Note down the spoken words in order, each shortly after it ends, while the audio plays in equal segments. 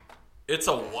It's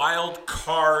a wild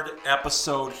card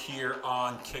episode here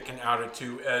on Kicking Out at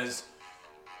 2 as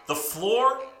the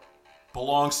floor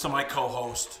belongs to my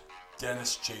co-host,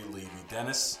 Dennis J Levy.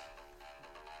 Dennis,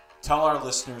 tell our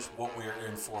listeners what we're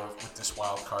in for with this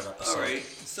wild card episode. All right,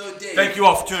 so Dave. Thank you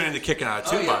all for tuning in to Kicking Out at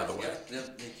 2, by the way. Yeah,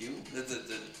 thank you.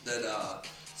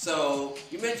 So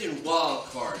you mentioned wild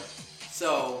card.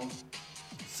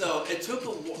 So it took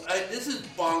this is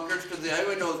bonkers because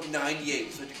everyone knows '98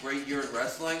 was such a great year in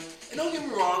wrestling. And don't get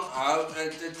me wrong, I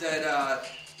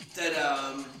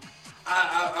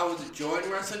was enjoying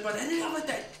wrestling, but I didn't have like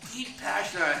that deep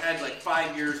passion I had like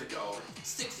 5 years ago,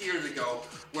 6 years ago,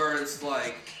 where it's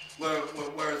like, where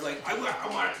it's like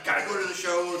gotta go to the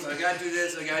shows, I gotta do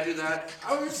this, I gotta do that.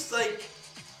 I was just like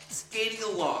skating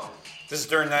along. This is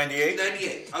during '98.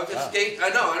 '98. I was just skating. I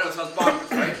know. It sounds bonkers,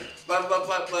 right? But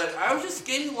I was just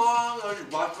skating along. I was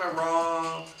just watching my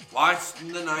Raw,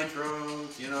 watching the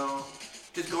Nitros,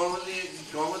 just going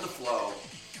with the flow.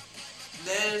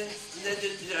 Then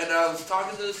I was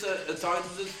talking to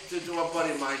my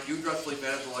buddy of mine, huge wrestling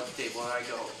fan at the lunch table, and I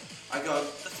go,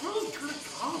 the thrill's kind of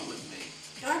gone with me.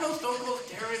 Yeah, I know Stone Cold's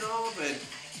tearing up, and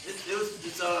it's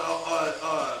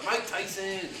Mike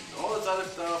Tyson and all this other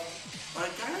stuff. My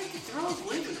guy, the thrill's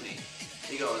leaving me.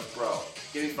 He goes, bro,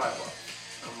 give me $5.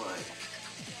 I'm like,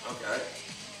 okay,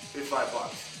 here's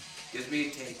 $5. Gives me a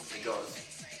tape. He goes,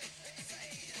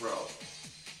 bro,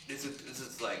 this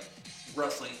is like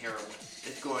wrestling heroin.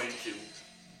 It's going to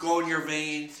go in your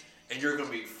veins, and you're going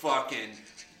to be fucking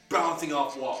bouncing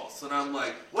off walls. And I'm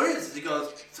like, what is this? He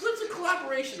goes, it's a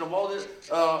collaboration of all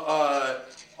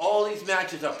these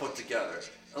matches I put together.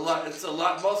 Most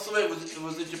of it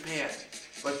was in Japan.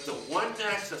 But the one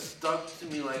match that stuck to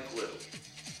me like glue,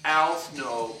 Al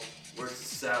Snow versus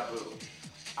Sabu.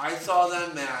 I saw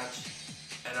that match,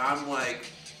 and I'm like,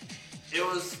 it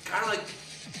was kind of like,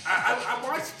 I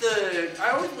watched I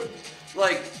always would, you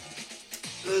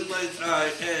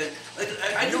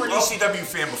were an ECW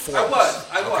fan before. I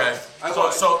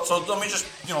was. So let me just,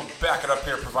 back it up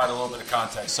here, provide a little bit of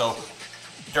context. So,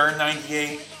 during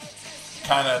 '98,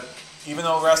 kind of, even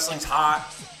though wrestling's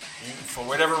hot, for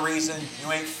whatever reason,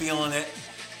 you ain't feeling it.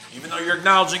 Even though you're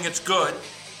acknowledging it's good,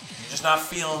 you're just not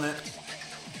feeling it.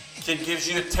 Kid gives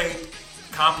you a tape,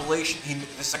 compilation.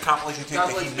 This is a compilation tape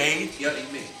that he made. Yeah, he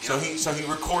made. Yeah. So he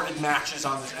recorded matches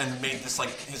on this and made this like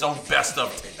his own best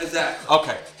of tape. Exactly.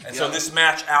 Okay. And so this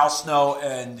match, Al Snow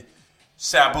and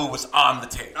Sabu was on the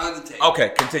tape. On the tape. Okay,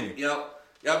 continue. Yep.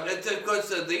 Because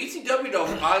the ECW though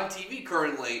on TV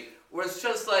currently was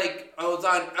just like, I was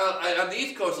on the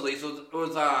East Coast at least, it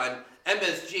was on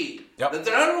MSG. Yep. I don't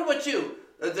know about you.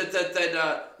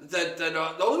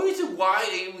 The only reason why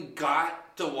I even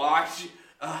got to watch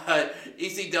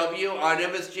ECW on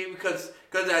MSG because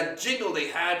that jingle they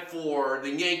had for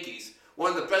the Yankees,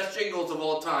 one of the best jingles of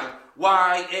all time,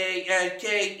 YANKEEE,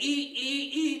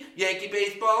 Yankee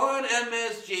baseball on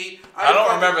MSG. I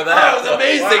don't remember that. It was an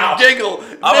amazing jingle.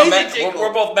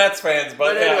 We're both Mets fans,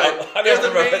 but anyway, I don't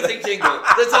remember it was an amazing jingle. So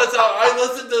I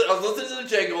was listening to the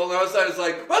jingle, and all of a sudden it's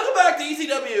like, welcome back to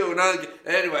ECW. And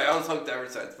I was hooked ever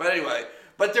since.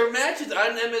 But their matches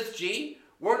on MSG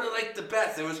weren't like the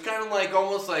best. It was kind of like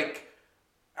almost like,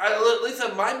 at least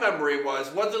in my memory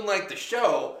wasn't like the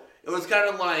show. It was kind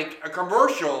of like a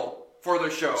commercial for the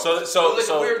show. So it was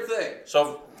like a weird thing.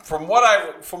 So from what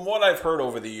I've heard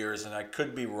over the years, and I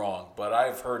could be wrong, but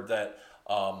I've heard that,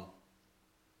 and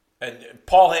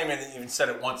Paul Heyman even said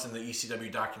it once in the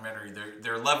ECW documentary,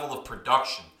 their level of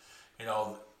production,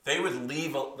 they would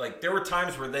leave, there were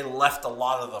times where they left a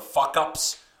lot of the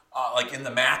fuck-ups, in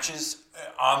the matches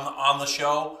on the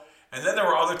show, and then there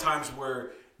were other times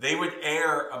where they would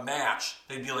air a match.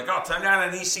 They'd be like, oh, tonight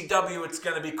on ECW, it's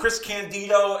going to be Chris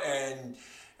Candido and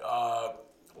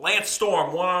Lance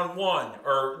Storm one-on-one.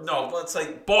 Or, no, let's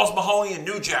say Balls Mahoney and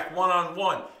New Jack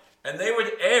one-on-one. And they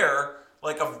would air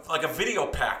like a video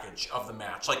package of the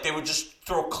match. Like, they would just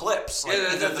throw clips. Like,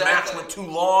 either the match went too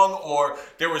long or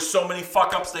there was so many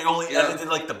fuck-ups they only edited,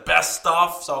 the best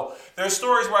stuff. So there's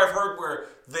stories where I've heard where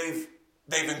they've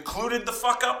included the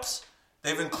fuck-ups.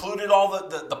 They've included all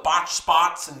the botched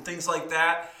spots and things like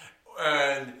that.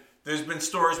 And there's been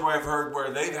stories where I've heard where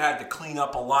they've had to clean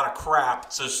up a lot of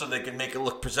crap so they can make it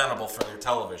look presentable for their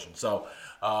television. So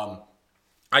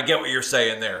I get what you're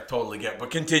saying there. Totally get. But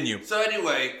continue. So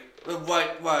anyway, I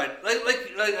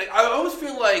always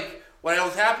feel like when it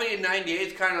was happening in '98,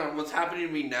 it's kind of what's happening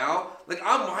to me now. Like,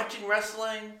 I'm watching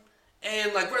wrestling,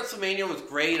 and WrestleMania was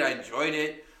great. I enjoyed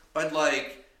it, but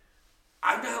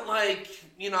I'm not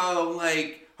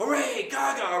hooray,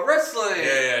 gaga, wrestling.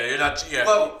 Yeah, you're not. Yeah,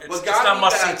 but it's not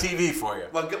must-see TV for you.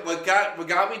 What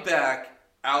got me back?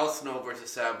 Al Snow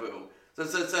versus Sabu.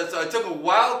 So I took a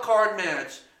wild card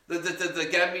match that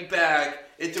got me back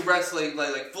into wrestling,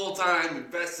 like full time,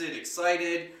 invested,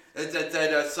 excited.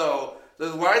 So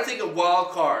when I think of wild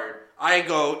card, I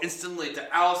go instantly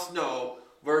to Al Snow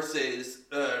versus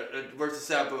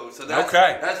Sabu. So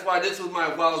that's why this was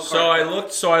my wild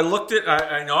card. So I looked at.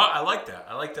 I know I like that.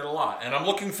 I liked it a lot, and I'm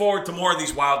looking forward to more of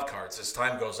these wild cards as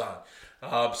time goes on.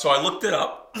 So I looked it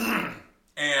up,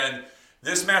 and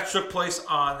this match took place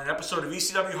on an episode of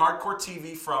ECW Hardcore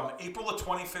TV from April the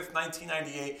 25th,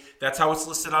 1998. That's how it's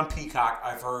listed on Peacock.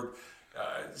 I've heard,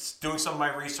 doing some of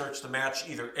my research, the match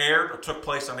either aired or took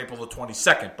place on April the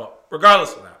 22nd. But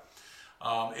regardless of that,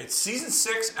 it's Season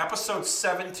 6, Episode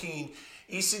 17,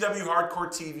 ECW Hardcore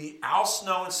TV, Al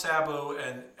Snow and Sabu,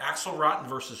 and Axel Rotten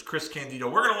versus Chris Candido.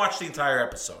 We're going to watch the entire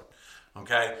episode,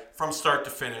 okay, from start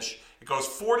to finish. It goes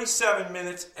 47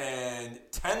 minutes and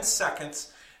 10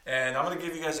 seconds. And I'm going to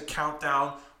give you guys a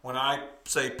countdown. When I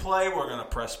say play, we're going to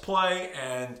press play,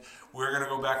 and we're going to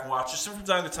go back and watch this. And from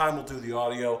time to time, we'll do the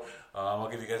audio. I'll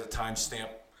give you guys a timestamp.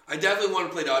 I definitely want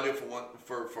to play the audio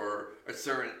for a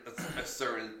certain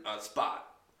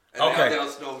spot. And okay. The Al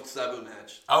Snow Sabu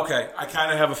match. Okay, I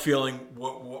kind of have a feeling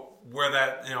where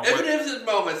that Even if it's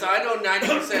moments, I know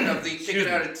 90% of the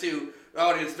Chicken Out of 2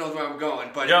 audience knows where I'm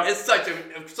going, but it's such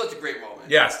a great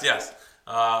moment. Yes.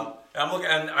 I'm looking,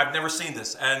 and I've never seen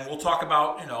this, and we'll talk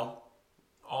about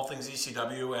all things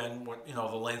ECW and what the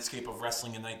landscape of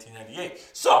wrestling in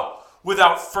 1998. So,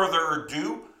 without further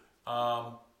ado,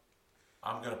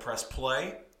 I'm going to press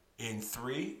play in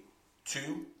 3,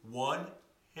 2, 1.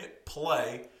 Hit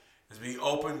play as we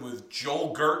open with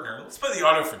Joel Gertner. Let's play the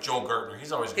audio for Joel Gertner.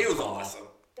 He was awesome.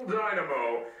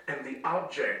 Dynamo and the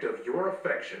object of your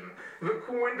affection, the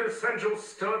quintessential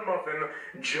stud muffin,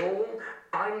 Joel,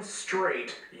 I'm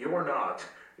straight, you're not,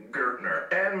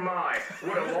 Gertner. And my,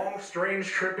 what a long, strange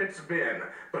trip it's been,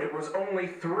 but it was only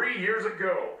 3 years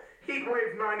ago,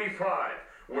 Heatwave 95,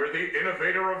 where the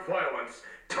innovator of violence,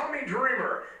 Tommy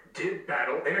Dreamer, did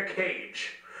battle in a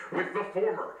cage with the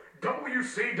former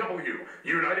WCW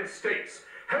United States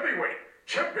heavyweight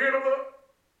champion of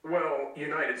the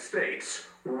United States,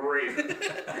 Raven.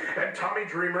 And Tommy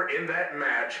Dreamer in that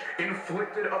match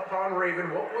inflicted upon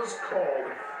Raven what was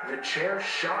called the chair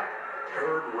shot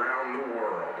heard round the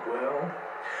world. Well,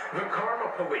 the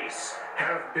Karma Police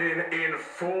have been in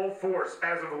full force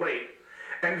as of late,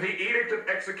 and the Edict of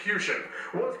Execution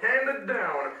was handed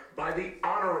down by the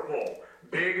Honorable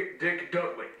Big Dick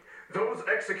Dudley. Those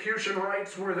execution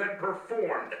rites were then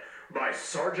performed by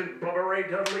Sergeant Bubba Ray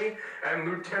Dudley and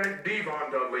Lieutenant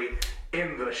Devon Dudley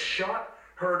in the shot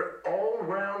heard all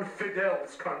round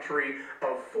Fidel's country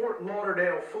of Fort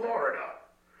Lauderdale, Florida,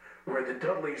 where the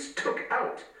Dudleys took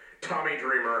out Tommy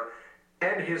Dreamer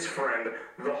and his friend,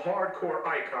 the hardcore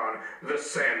icon, the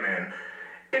Sandman.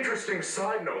 Interesting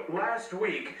side note, last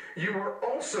week you were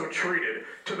also treated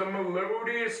to the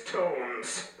melodious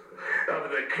tones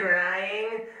of the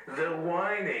crying, the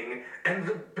whining, and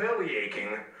the belly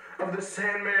aching of the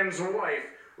Sandman's wife,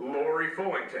 Lori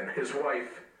Fullington, his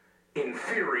wife in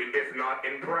theory, if not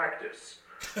in practice.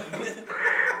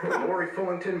 Lori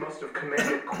Fullington must have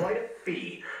commanded quite a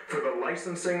fee for the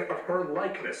licensing of her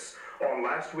likeness on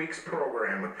last week's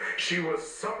program. She was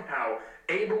somehow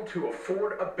able to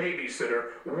afford a babysitter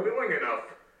willing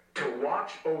enough to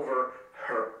watch over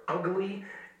her ugly,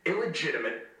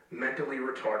 illegitimate, mentally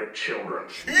retarded children.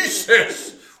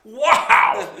 Jesus!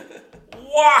 Wow!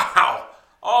 Wow!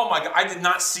 Oh my God, I did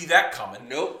not see that coming.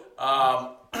 Nope.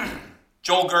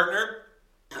 Joel Gertner,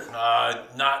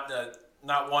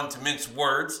 not one to mince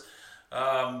words.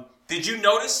 Did you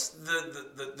notice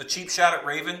the cheap shot at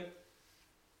Raven?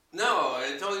 No,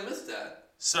 I totally missed that.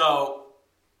 So,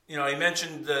 he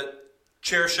mentioned the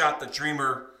chair shot that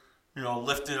Dreamer,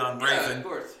 lifted on Raven. Yeah, of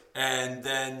course. And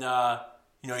then,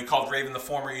 he called Raven the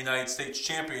former United States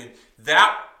champion.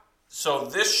 So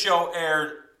this show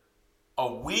aired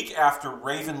a week after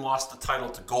Raven lost the title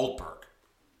to Goldberg.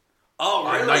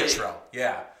 Oh, really? On Nitro,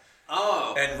 yeah.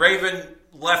 Oh. And Raven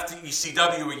left the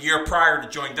ECW a year prior to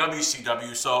join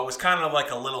WCW, so it was kind of like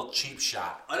a little cheap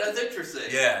shot. Oh, that's interesting.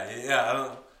 Yeah.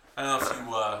 I don't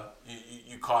know if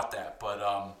you caught that,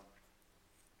 but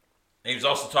he was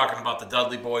also talking about the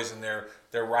Dudley Boys and their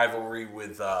rivalry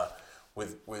with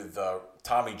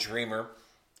Tommy Dreamer,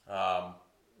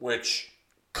 which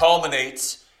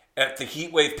culminates at the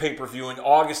Heatwave pay-per-view in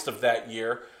August of that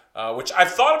year, which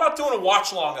I've thought about doing a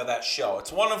watch-along of that show.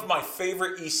 It's one of my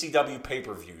favorite ECW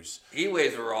pay-per-views.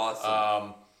 Heatwaves were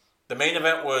awesome. The main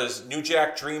event was New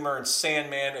Jack Dreamer and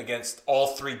Sandman against all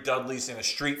three Dudleys in a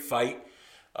street fight.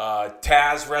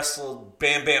 Taz wrestled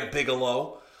Bam Bam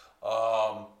Bigelow.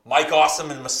 Mike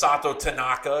Awesome and Masato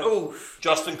Tanaka. Oof.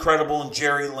 Justin Credible and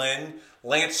Jerry Lynn.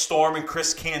 Lance Storm and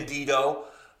Chris Candido.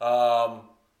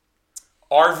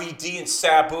 RVD and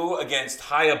Sabu against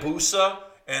Hayabusa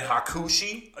and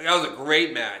Hakushi. That was a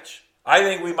great match. I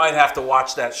think we might have to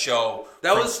watch that show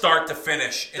from start to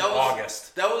finish in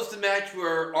August. That was the match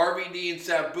where RVD and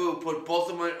Sabu put both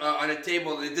of them on a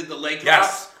table and they did the leg drops.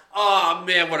 Yes. Oh,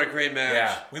 man, what a great match.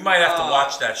 Yeah, we might have to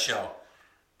watch that show.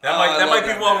 That might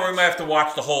be one where we might have to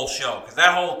watch the whole show, because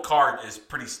that whole card is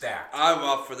pretty stacked. I'm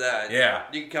up for that. Yeah.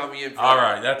 You can count me in for All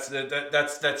that. right,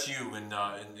 that's you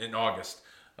in August.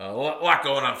 A lot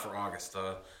going on for August.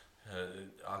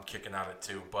 I'm kicking out at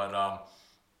 2. But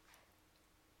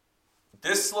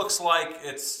this looks like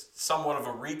it's somewhat of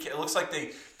a recap. It looks like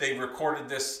they recorded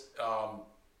this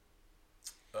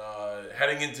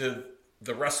heading into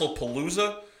the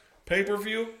WrestlePalooza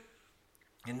pay-per-view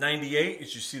in '98.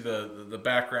 As you see the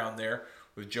background there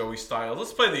with Joey Styles.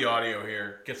 Let's play the audio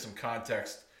here, get some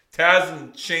context. Taz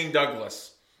and Shane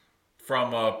Douglas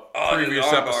from a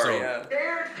previous episode. Yeah.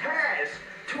 Dared Taz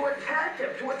to attack him,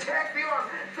 to attack the arm,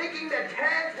 thinking that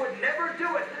Taz would never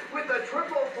do it with the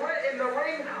triple threat in the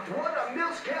ring. What a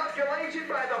miscalculation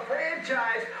by the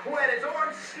franchise, who had his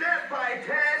arm snapped by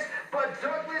Taz. But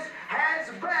Douglas has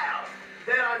vowed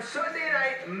that on Sunday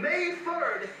night, May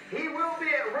 3rd, he will be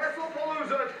at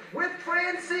WrestlePalooza with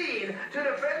Francine to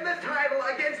defend the title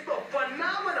against the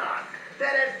phenomenon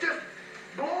that has just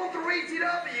blown through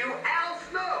ECW, Al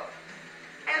Snow,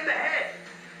 and the Head.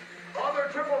 Other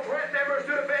triple threat members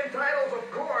to defend titles,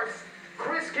 of course,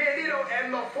 Chris Candido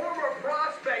and the former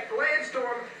prospect Lance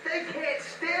Storm. They can't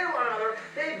stand one another.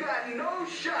 They've got no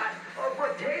shot of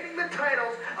retaining the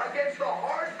titles against the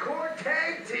hardcore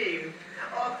tag team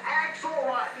of Axel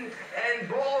Rotten and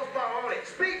Balls Mahoney.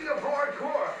 Speaking of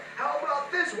hardcore, how about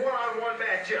this one-on-one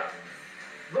matchup?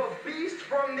 The Beast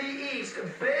from the East,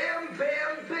 Bam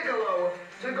Bam Bigelow,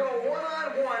 to go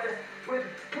one-on-one with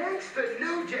Gangsta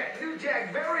New Jack. New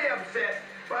Jack very upset.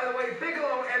 By the way,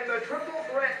 Bigelow and the Triple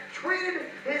Threat treated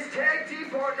his tag team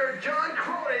partner John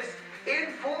Cronis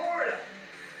in Florida.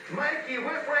 Mikey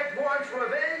Whipwreck wants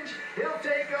revenge. He'll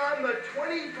take on the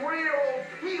 23-year-old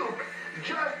Puke,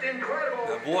 just incredible,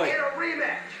 in a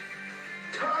rematch.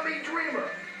 Tommy Dreamer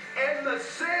and the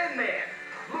Sandman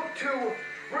look to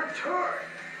return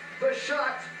the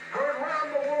shots heard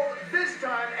around the world this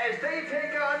time as they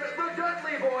take on the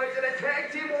Dudley Boys in a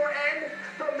tag team war, and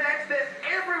the match that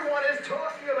everyone is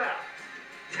talking about.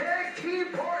 Tag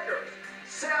team partners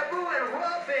Sabu and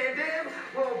Rob Van Dam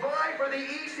will vie for the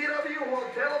ECW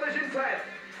World Television title.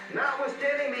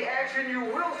 Notwithstanding the action you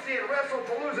will see at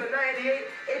WrestlePalooza 98,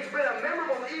 it's been a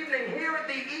memorable evening here at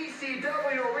the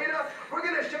ECW Arena. We're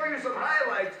going to show you some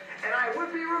highlights, and I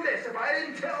would be remiss if I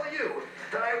didn't tell you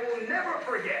that I will never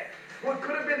forget what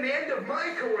could have been the end of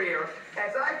my career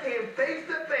as I came face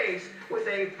to face with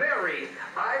a very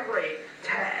irate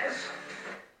Taz.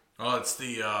 Well, it's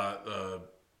the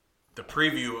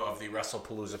preview of the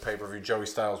WrestlePalooza pay-per-view. Joey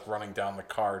Styles running down the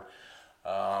card.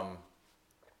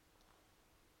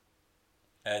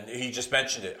 And he just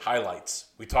mentioned it. Highlights.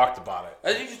 We talked about it.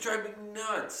 I think it drive me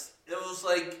nuts. It was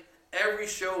like every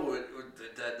show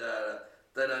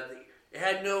that it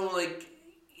had no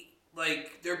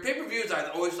like their pay-per-views I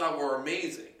always thought were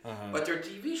amazing, but their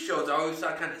TV shows I always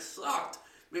thought kind of sucked.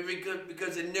 Maybe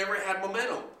because it never had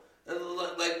momentum.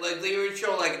 Like they would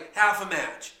show like half a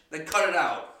match, then cut it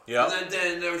out. Yeah. And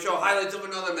then they would show highlights of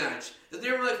another match. And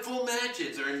they were like full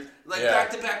matches or like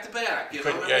back to back to back. You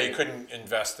couldn't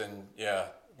invest in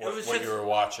what you were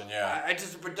watching. Yeah. I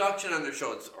just the production on their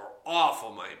shows are awful,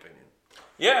 in my opinion.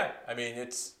 Yeah, I mean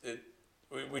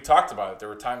we talked about it. There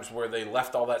were times where they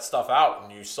left all that stuff out,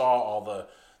 and you saw all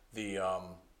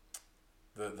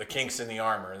the kinks in the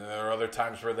armor. And there were other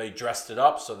times where they dressed it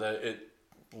up so that it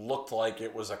looked like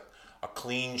it was a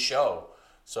clean show,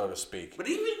 so to speak. But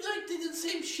even like they did the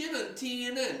same shit on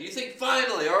TNN. You think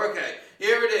finally, okay,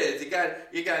 here it is. You got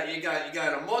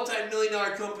a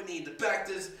multi-million-dollar company to back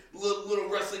this little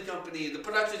wrestling company. The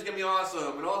production's gonna be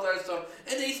awesome and all that stuff,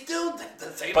 and they still did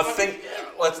the same. But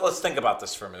let's think about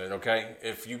this for a minute, okay?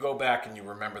 If you go back and you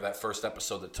remember that first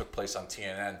episode that took place on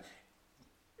TNN,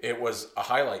 it was a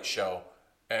highlight show,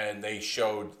 and they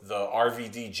showed the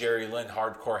RVD Jerry Lynn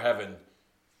Hardcore Heaven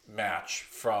match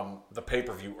from the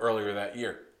pay-per-view earlier that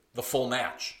year, the full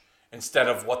match, instead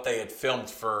of what they had filmed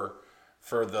for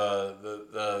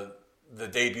the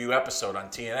debut episode on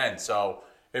TNN. So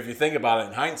if you think about it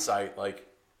in hindsight, like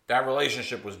that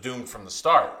relationship was doomed from the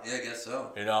start. Yeah, I guess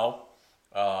so. You know,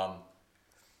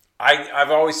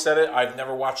 I've always said it. I've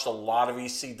never watched a lot of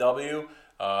ECW.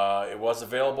 It was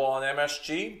available on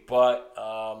MSG, but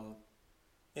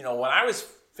when I was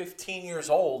 15 years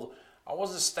old, I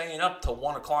wasn't staying up till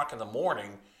 1 o'clock in the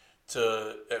morning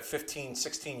at 15,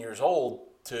 16 years old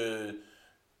to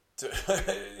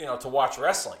to watch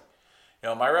wrestling.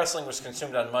 My wrestling was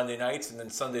consumed on Monday nights and then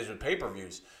Sundays with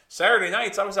pay-per-views. Saturday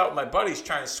nights, I was out with my buddies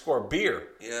trying to score beer.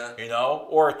 Yeah.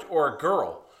 Or a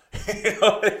girl. You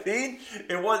know what I mean?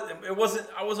 I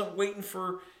wasn't waiting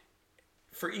for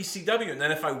ECW, and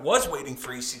then if I was waiting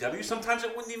for ECW, sometimes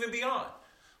it wouldn't even be on.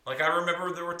 Like I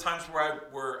remember there were times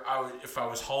where if I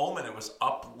was home and it was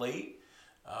up late,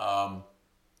 I'd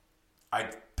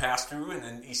pass through and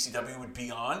then ECW would be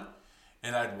on.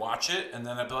 And I'd watch it, and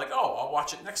then I'd be like, oh, I'll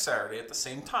watch it next Saturday at the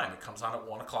same time. It comes on at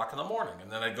 1 o'clock in the morning.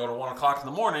 And then I'd go to 1 o'clock in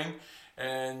the morning,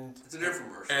 and it's an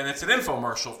infomercial. And it's an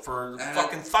infomercial for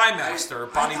fucking Thigh Master or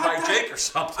Bonnie by Jake or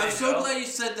something. I'm so glad you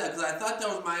said that, because I thought that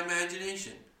was my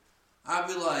imagination. I'd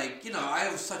be like, I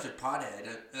was such a pothead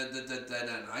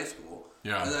in high school.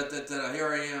 Yeah. That here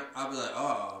I am. I'd be like,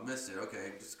 oh, I missed it.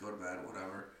 Okay, just go to bed,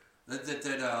 whatever.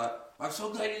 I'm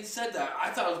so glad you said that. I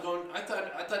thought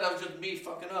that was just me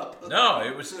fucking up.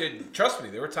 No, trust me,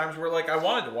 there were times where like I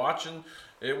wanted to watch and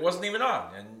it wasn't even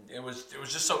on, and it was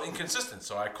just so inconsistent.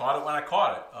 So I caught it when I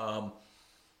caught it.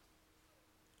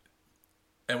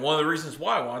 And one of the reasons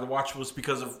why I wanted to watch was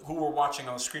because of who we're watching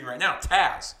on the screen right now,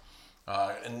 Taz.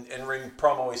 In-ring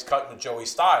promo he's cutting with Joey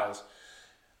Styles.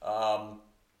 You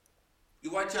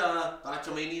watch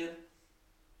Botchamania?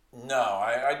 No,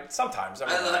 I sometimes.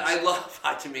 I love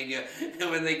Botchamania.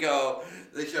 And when they show,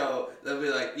 they'll be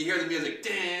like, you hear the music,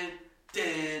 dan,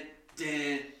 dan,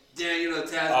 dan, dan, Taz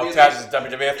music. Oh, Taz's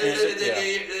WWF music?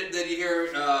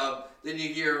 Then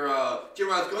you hear Jim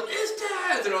Ross going, it's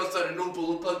Taz! And all of a sudden, Oompa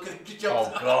Loompa jumps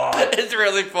out. Oh, God. It's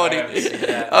really funny. I haven't seen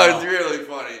that. It's really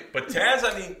funny. But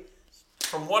Taz,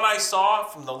 from what I saw,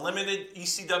 from the limited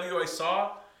ECW I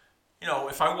saw,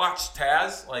 if I watched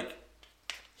Taz, like,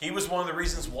 he was one of the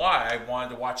reasons why I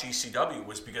wanted to watch ECW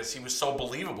was because he was so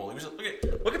believable. He was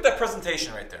look at that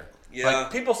presentation right there. Yeah.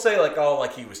 Like people say like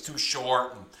he was too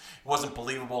short and it wasn't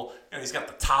believable. He's got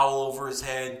the towel over his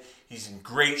head. He's in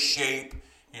great shape.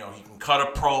 He can cut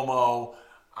a promo.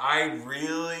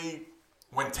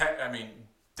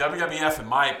 WWF in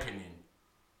my opinion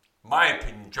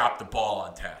dropped the ball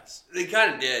on Taz. They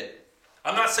kind of did.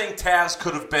 I'm not saying Taz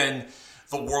could have been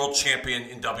the world champion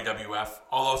in WWF,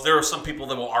 although there are some people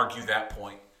that will argue that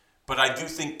point. But I do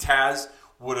think Taz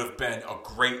would have been a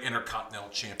great Intercontinental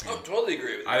champion. I totally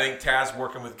agree with you. I think Taz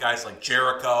working with guys like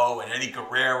Jericho and Eddie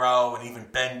Guerrero and even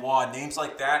Benoit, names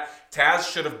like that, Taz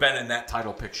should have been in that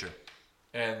title picture.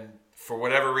 And for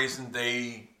whatever reason,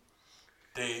 they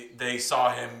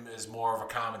saw him as more of a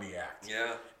comedy act.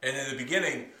 Yeah. And in the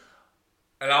beginning,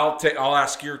 and I'll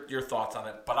ask your thoughts on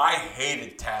it, but I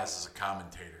hated Taz as a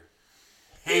commentator.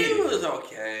 It was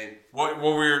okay. What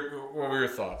were your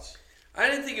thoughts? I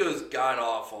didn't think it was god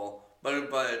awful,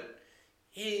 but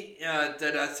he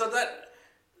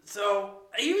so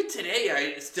even today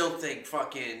I still think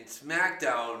fucking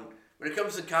SmackDown when it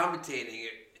comes to commentating,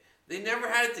 they never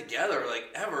had it together like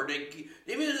ever. Maybe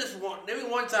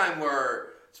one time where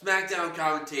SmackDown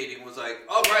commentating was like,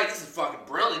 oh right, this is fucking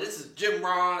brilliant. This is Jim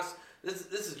Ross.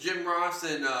 This is Jim Ross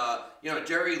and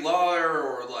Jerry Lawler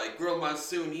or like Gorilla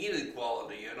Monsoon Heenan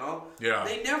quality, Yeah.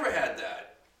 They never had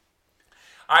that.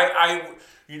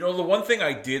 The one thing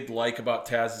I did like about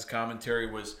Taz's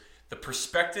commentary was the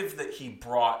perspective that he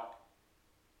brought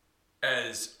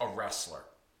as a wrestler.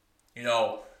 And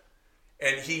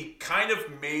he kind of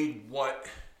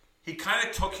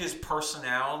took his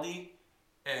personality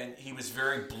and he was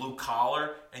very blue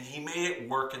collar and he made it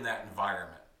work in that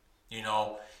environment.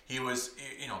 He was,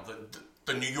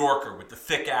 the New Yorker with the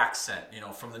thick accent,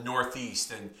 from the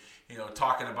Northeast, and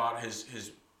talking about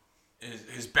his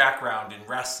background in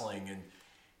wrestling, and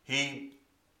he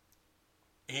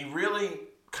really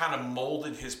kind of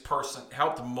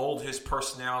helped mold his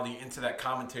personality into that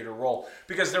commentator role,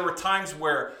 because there were times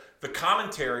where the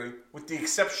commentary, with the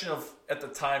exception of at the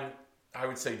time, I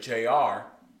would say JR,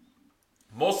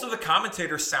 most of the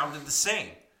commentators sounded the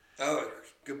same. Oh,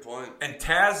 good point. And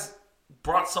Taz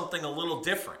brought something a little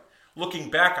different. Looking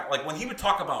back, like when he would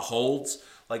talk about holds,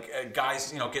 like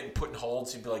guys, getting put in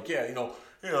holds, he'd be like, yeah,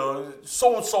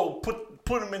 so and so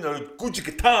put him in a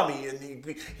Gujikatami, and he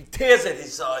tears at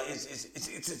his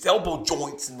elbow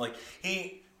joints, and like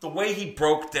the way he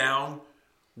broke down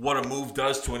what a move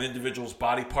does to an individual's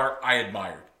body part, I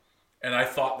admired. And I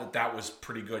thought that was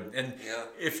pretty good. And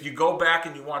if you go back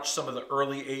and you watch some of the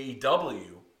early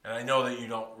AEW, and I know that you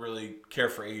don't really care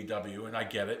for AEW, and I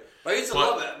get it. But I used to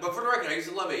love it. But for the record, I used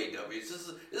to love AEW. This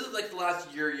is like the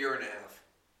last year and a half.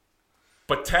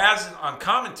 But Taz on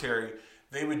commentary,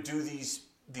 they would do these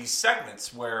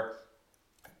segments where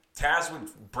Taz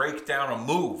would break down a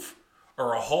move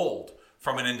or a hold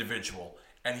from an individual,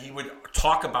 and he would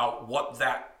talk about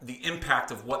the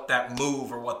impact of what that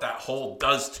move or what that hold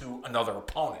does to another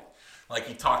opponent. Like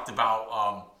he talked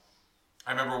about,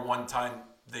 I remember one time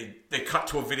they cut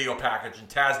to a video package and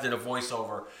Taz did a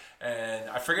voiceover, and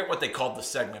I forget what they called the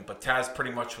segment, but Taz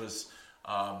pretty much was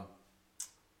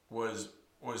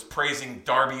praising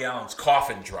Darby Allin's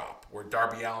coffin drop, where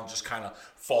Darby Allin just kind of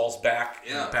falls back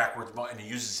in the backwards, and he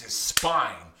uses his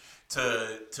spine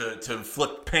to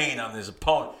inflict pain on his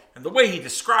opponent. And the way he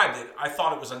described it, I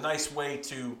thought it was a nice way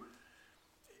to.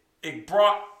 It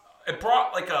brought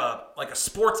like a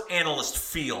sports analyst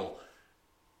feel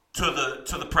to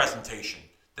the presentation.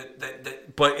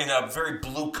 But in a very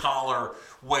blue collar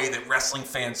way that wrestling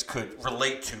fans could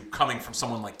relate to, coming from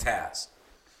someone like Taz.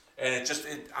 And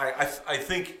I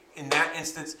think in that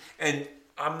instance, and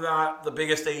I'm not the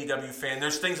biggest AEW fan.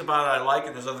 There's things about it I like,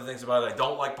 and there's other things about it I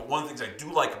don't like. But one of the things I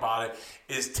do like about it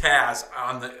is Taz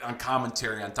on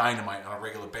commentary on Dynamite on a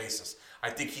regular basis.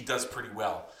 I think he does pretty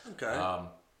well. Okay.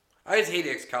 I just hate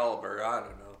Excalibur. I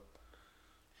don't know.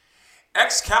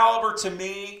 Excalibur to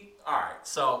me, all right.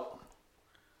 So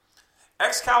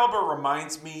Excalibur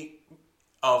reminds me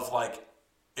of like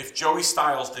if Joey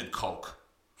Styles did coke.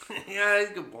 Yeah,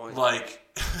 that's a good point. Like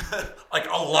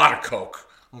a lot of coke.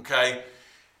 Okay.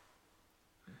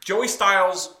 Joey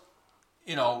Styles,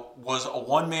 was a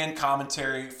one-man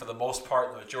commentary for the most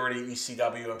part, the majority of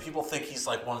ECW, and people think he's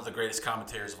like one of the greatest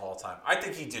commentators of all time. I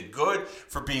think he did good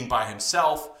for being by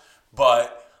himself,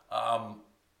 but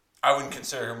I wouldn't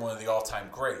consider him one of the all-time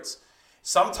greats.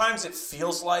 Sometimes it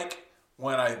feels like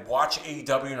when I watch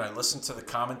AEW and I listen to the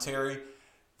commentary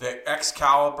that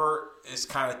Excalibur is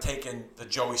kind of taking the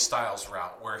Joey Styles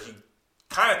route, where he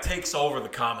kind of takes over the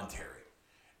commentary.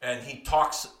 And he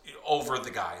talks over the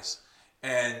guys.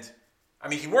 And, I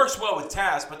mean, he works well with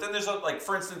Taz, but then there's,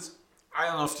 for instance, I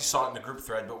don't know if you saw it in the group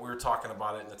thread, but we were talking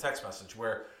about it in the text message,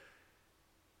 where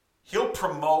he'll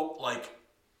promote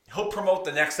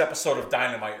the next episode of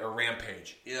Dynamite or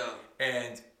Rampage. Yeah.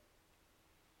 And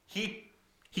he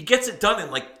gets it done in,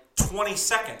 20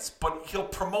 seconds, but he'll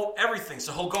promote everything.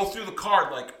 So he'll go through the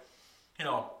card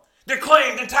they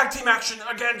claimed in tag team action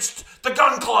against the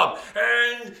Gun Club,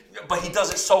 but he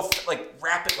does it so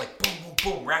rapid, boom, boom,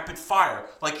 boom, rapid fire,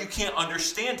 you can't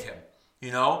understand him,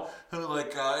 Bullet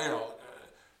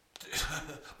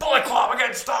Club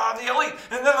against the Elite,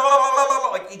 and then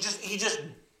he just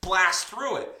blasts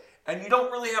through it, and you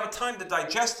don't really have a time to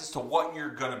digest as to what you're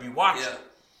gonna be watching,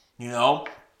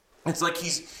 It's like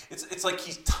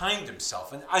he's timed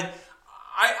himself, and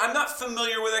I'm not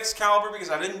familiar with Excalibur because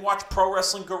I didn't watch Pro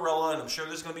Wrestling Guerrilla, and I'm sure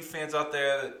there's going to be fans out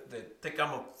there that think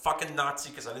I'm a fucking Nazi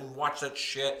because I didn't watch that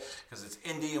shit because it's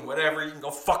indie and whatever. You can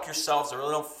go fuck yourselves. I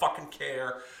really don't fucking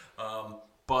care.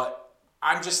 But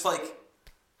I'm just I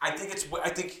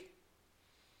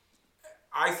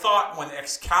thought when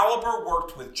Excalibur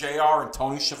worked with JR and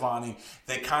Tony Schiavone,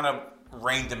 they kind of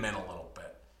reined him in a little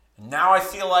bit. And now I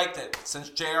feel like that since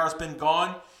JR's been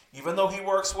gone, even though he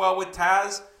works well with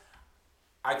Taz,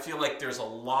 I feel like there's a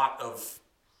lot of,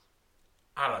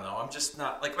 I don't know, I'm just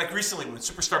not, like recently when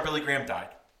Superstar Billy Graham died,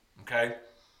 okay?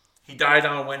 He died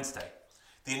on a Wednesday.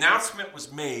 The announcement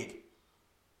was made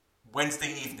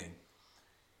Wednesday evening.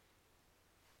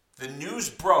 The news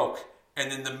broke,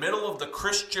 and in the middle of the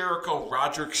Chris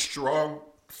Jericho-Roderick Strong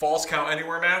Falls Count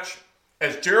Anywhere match,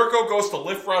 as Jericho goes to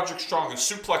lift Roderick Strong and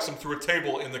suplex him through a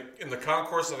table in the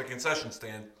concourse of the concession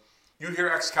stand, you hear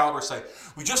Excalibur say,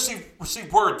 "We just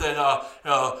received word that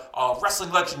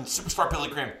wrestling legend Superstar Billy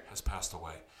Graham has passed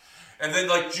away." And then,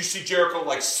 you see Jericho,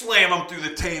 slam him through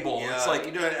the table. Yeah, it's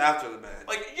you do it after the match.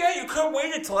 You could have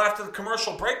waited till after the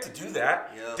commercial break to do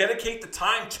that. Yeah. Dedicate the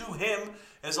time to him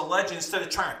as a legend instead of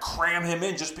trying to cram him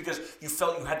in just because you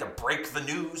felt you had to break the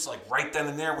news, right then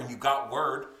and there when you got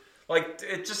word.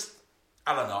 It just,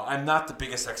 I don't know. I'm not the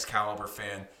biggest Excalibur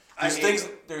fan.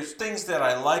 There's things that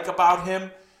I like about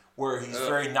him, where he's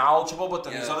very knowledgeable, but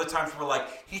then there's other times where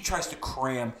he tries to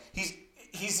cram. He's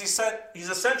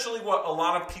essentially what a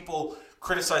lot of people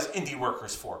criticize indie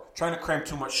workers for, trying to cram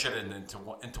too much shit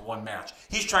into one match.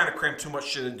 He's trying to cram too much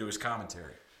shit into his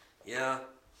commentary. Yeah.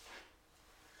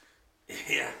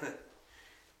 Yeah.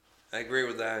 I agree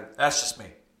with that. That's just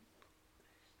me.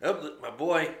 Oh, my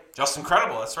boy. Just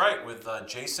Incredible, that's right, with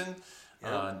Jason,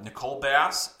 Nicole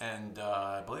Bass, and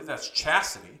I believe that's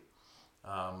Chastity,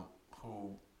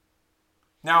 who...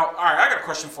 Now, all right, I got a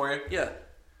question for you. Yeah.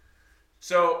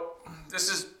 So, this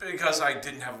is because I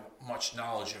didn't have much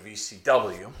knowledge of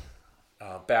ECW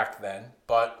back then,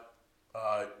 but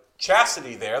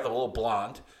Chastity there, the little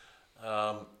blonde,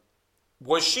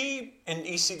 Was she in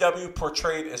ECW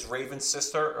portrayed as Raven's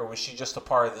sister, or was she just a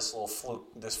part of this little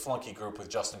this flunky group with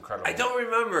Just Incredible? I don't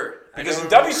remember. Because in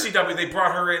WCW they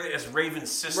brought her in as Raven's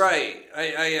sister. Right.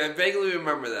 I vaguely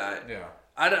remember that. Yeah.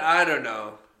 I don't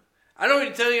know. I don't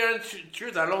even tell you the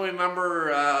truth. I don't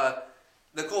remember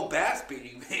Nicole Bass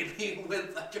beating maybe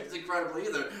with Just Incredible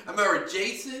either. I remember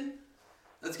Jason.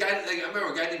 I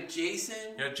remember a guy named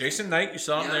Jason. Yeah, Jason Knight. You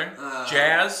saw him there.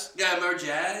 Jazz. Yeah, I remember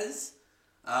Jazz.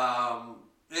 On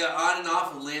and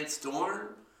off of Lance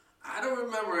Storm. I don't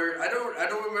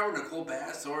remember Nicole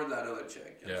Bass or that other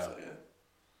chick. Yeah. So, yeah.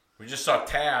 We just saw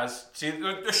Taz. See,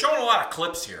 they're showing a lot of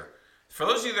clips here. For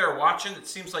those of you that are watching, it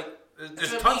seems like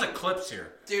there's tons of clips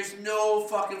here. There's no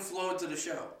fucking flow to the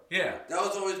show. Yeah. That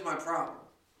was always my problem.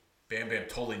 Bam Bam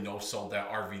totally no-sold that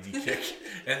RVD kick,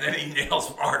 and then he nails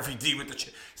RVD with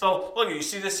the So, look, you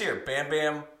see this here. Bam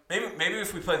Bam. Maybe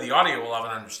if we play the audio, we'll have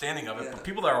an understanding of it. Yeah. But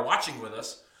people that are watching with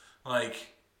us,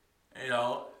 like, you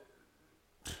know...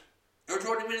 Or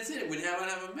 20 minutes in, we haven't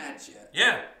have a match yet.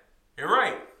 Yeah, you're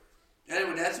right.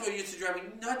 Anyway, that's what used to drive me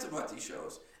nuts about these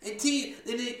shows. And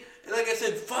like I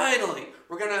said, finally,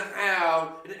 we're going to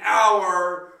have an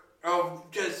hour of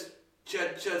just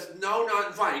no,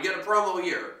 not fine. You got a promo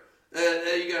here.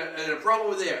 You got a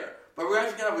promo there. But we're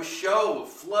actually going to have a show with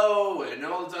flow and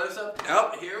all this other stuff.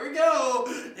 Nope, here we go.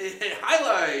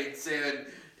 Highlights and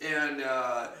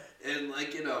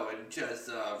like, you know, and just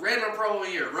random promo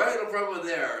here, random promo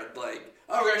there. Like,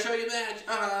 oh, we're going to show you a match.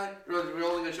 We're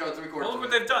only going to show it 3/4. Well, look what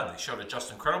they've done. They showed a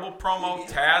Just Incredible promo, a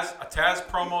Taz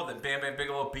promo, then Bam Bam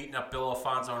Bigelow beating up Bill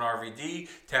Alfonso and RVD.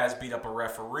 Taz beat up a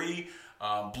referee.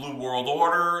 Blue World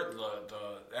Order,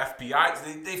 the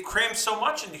FBI. They've crammed so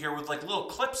much into here with like little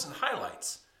clips and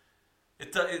highlights.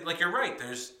 It like you're right.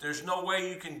 There's no way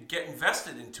you can get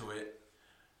invested into it.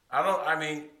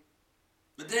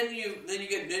 But then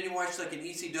you watch like an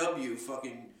ECW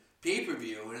fucking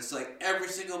pay-per-view, and it's like every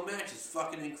single match is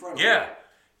fucking incredible. Yeah,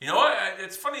 you know what?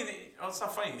 It's funny. It's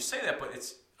not funny you say that, but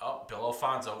it's Bill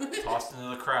Alfonso tossed into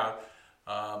the crowd.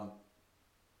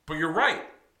 But you're right,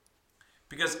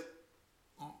 because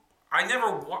I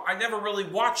never really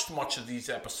watched much of these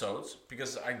episodes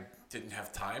because I didn't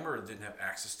have time or didn't have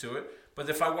access to it. But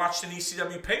if I watched an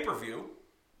ECW pay-per-view,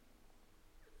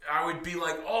 I would be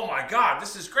like, oh my God,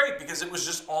 this is great, because it was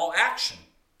just all action.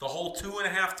 The whole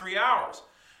 2.5, 3 hours.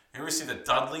 And we see the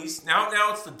Dudleys. Now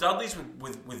it's the Dudleys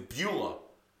with Beulah.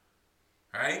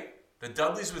 Right? The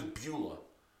Dudleys with Beulah.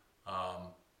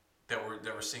 That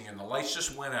we're seeing. And the lights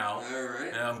just went out. All right.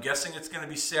 And I'm guessing it's going to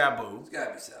be Sabu. It's got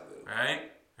to be Sabu.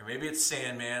 Right? Or maybe it's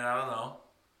Sandman. I don't know.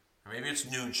 Or maybe it's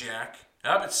New Jack.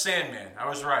 Nope, it's Sandman. I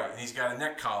was right. And he's got a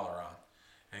neck collar on.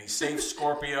 And he saves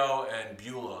Scorpio and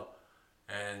Beulah.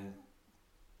 And,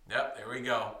 yep, there we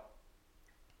go.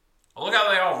 Well, look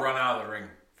how they all run out of the ring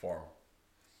for him.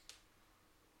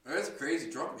 That's a crazy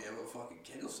drunk man with a fucking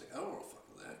candlestick. I don't want to fuck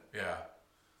with that. Yeah.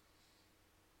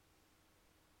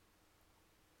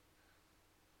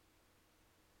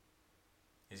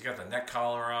 He's got the neck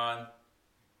collar on.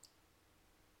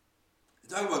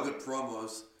 Talk about good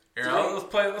promos. Here, let's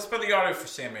play the audio for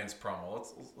Sandman's promo.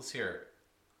 Let's hear it.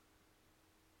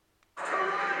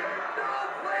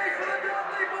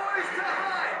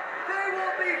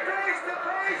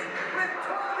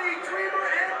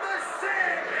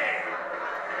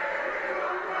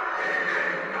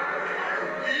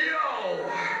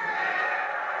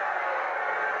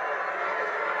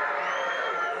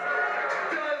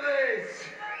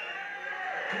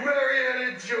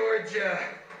 Georgia,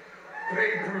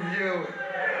 pay-per-view,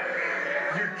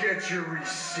 you get your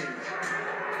receipt.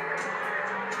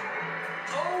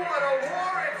 Oh, what a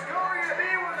war it's going to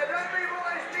be when the Dudley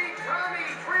Boys meet Tommy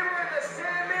Dreamer and the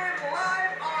Sandman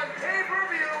live on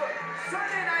pay-per-view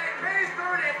Sunday night, May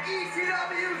 3rd at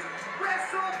ECW's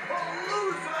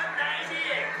WrestlePalooza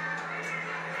 98.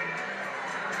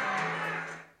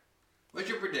 What's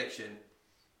your prediction?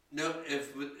 No,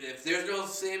 if there's no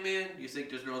Sandman, you think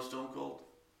there's no Stone Cold?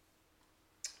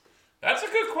 That's a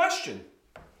good question.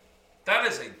 That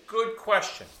is a good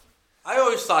question. I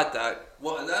always thought that.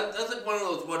 Well, that's like one of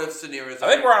those what-if scenarios. I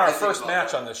think we're on our first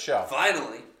match on this show.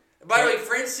 Finally. By the way,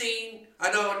 Francine,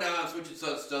 I know now I'm switching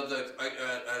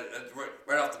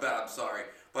right off the bat, I'm sorry.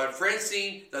 But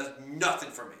Francine does nothing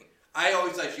for me. I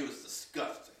always thought she was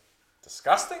disgusting.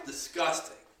 Disgusting?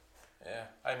 Disgusting. Yeah,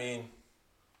 I mean,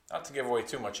 not to give away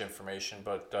too much information,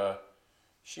 but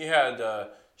she had...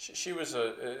 She was,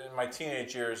 in my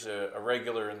teenage years, a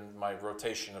regular in my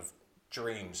rotation of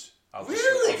dreams. I'll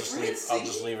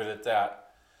just leave it at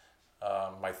that.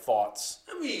 my thoughts.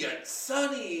 I mean, you got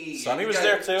Sonny. Sonny was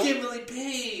there too. Kimberly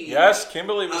Page. Yes,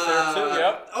 Kimberly was there too.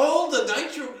 Yep. Oh, the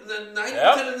Nitro girls.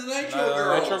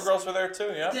 The Nitro girls were there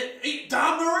too. Yeah.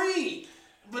 Don Marie.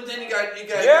 But then you got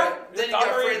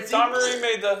Don Marie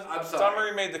made the. I'm sorry. Don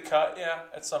Marie made the cut. Yeah,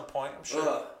 at some point, I'm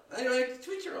sure. Anyway,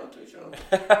 tweet your own.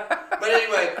 But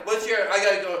anyway, what's your? I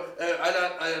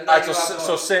gotta go.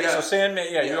 So Sandman.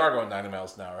 Yeah, you are going 90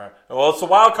 miles an hour, right? Well, it's a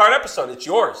wild card episode. It's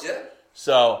yours. Yeah.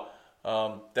 So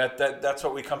that's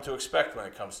what we come to expect when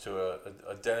it comes to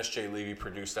a Dennis J Levy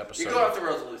produced episode. You go off the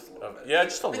rails at least a little bit. Yeah,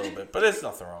 just a little bit, but there's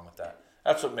nothing wrong with that.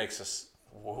 That's what makes us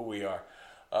who we are.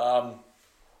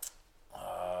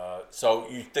 So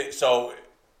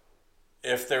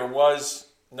if there was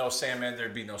no Sandman,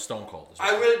 there'd be no Stone Cold.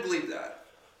 I really believe that.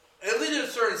 At least to a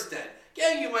certain extent.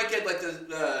 Yeah, you might get like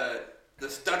the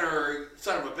stunner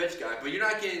son of a bitch guy, but you're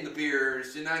not getting the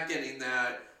beers. You're not getting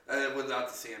that without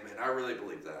the Sandman. I really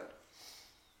believe that.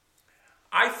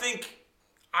 I think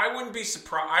I wouldn't be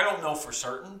surprised. I don't know for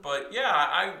certain, but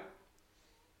yeah,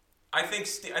 I think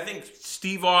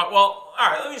Steve. Well, all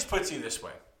right. Let me just put it to you this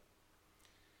way.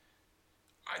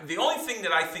 The only thing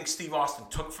that I think Steve Austin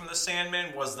took from the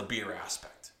Sandman was the beer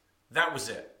aspect. That was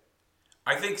it.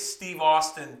 I think Steve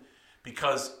Austin,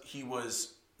 because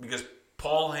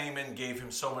Paul Heyman gave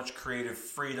him so much creative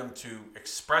freedom to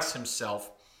express himself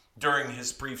during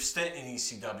his brief stint in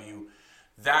ECW,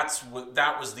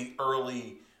 that was the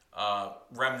early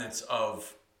remnants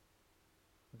of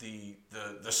the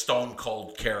Stone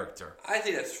Cold character. I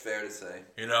think that's fair to say.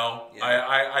 You know,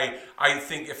 yeah. I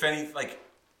think if any, like,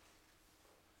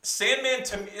 Sandman,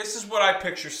 to me, this is what I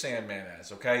picture Sandman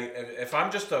as, okay? If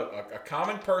I'm just a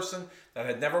common person that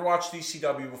had never watched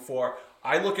ECW before,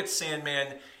 I look at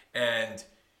Sandman and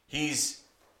he's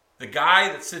the guy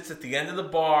that sits at the end of the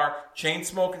bar, chain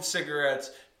smoking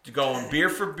cigarettes, going beer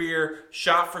for beer,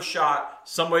 shot for shot,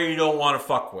 somebody you don't want to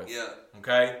fuck with. Yeah.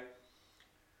 Okay?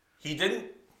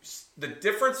 The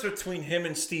difference between him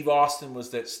and Steve Austin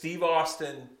was that Steve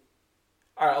Austin,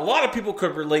 all right, a lot of people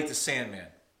could relate to Sandman.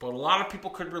 But a lot of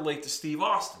people could relate to Steve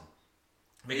Austin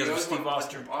because of Steve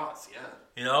Austin. Boss, yeah.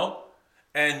 You know,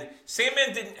 and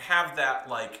Sandman didn't have that.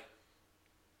 Like,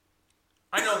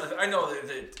 I know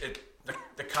that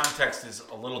the context is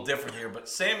a little different here, but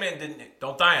Sandman didn't.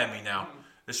 Don't die on me now.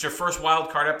 This is your first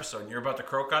wild card episode, and you're about to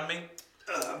croak on me.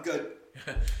 I'm good.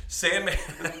 Sandman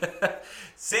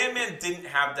didn't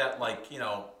have that. Like, you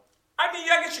know, I mean,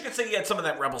 I guess you could say he had some of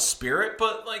that rebel spirit,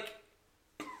 but like,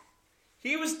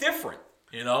 he was different.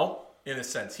 You know, in a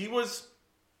sense. He was,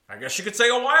 I guess you could say,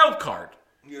 a wild card.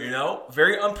 Yeah. You know,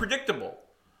 very unpredictable.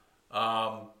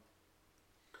 Well,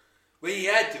 he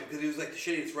had to, because he was like the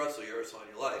shittiest wrestler you ever saw in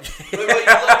your life. But you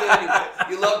loved it anyway.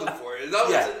 You loved him for it.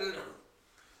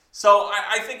 So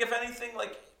I think, if anything,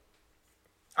 like,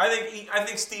 I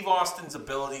think Steve Austin's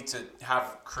ability to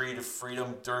have creative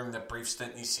freedom during that brief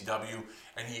stint in ECW,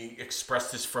 and he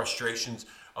expressed his frustrations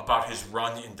about his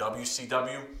run in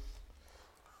WCW,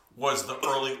 was the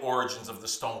early origins of the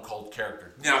Stone Cold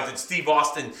character. Now, did Steve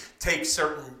Austin take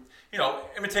certain, you know,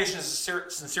 imitation is the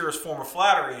sincerest form of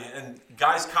flattery, and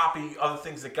guys copy other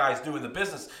things that guys do in the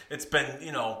business. It's been,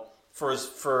 you know, for as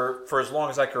long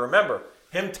as I can remember.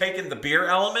 Him taking the beer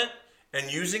element and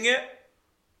using it,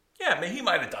 yeah, I mean, he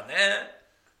might have done that.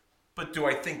 But do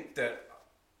I think that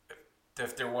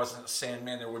if there wasn't a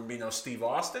Sandman, there wouldn't be no Steve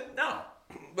Austin? No.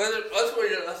 But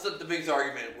that's the biggest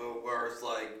argument where it's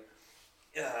like,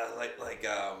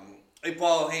 like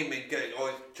Paul Heyman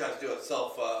always tries to do a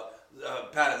self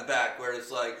pat in the back, where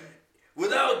it's like,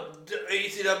 without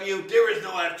ECW, there is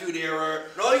no Attitude Era.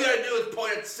 And all you gotta do is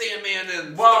point at Sandman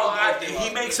and. Well,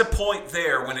 he makes a point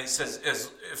there when it says,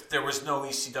 if there was no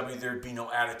ECW, there'd be no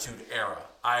Attitude Era.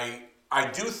 I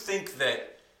do think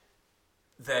that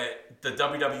the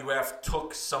WWF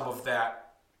took some of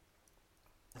that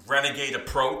renegade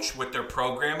approach with their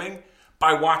programming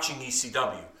by watching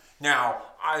ECW. Now,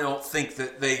 I don't think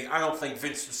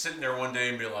Vince was sitting there one day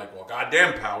and be like, well,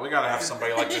 goddamn, pal, we got to have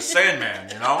somebody like this Sandman,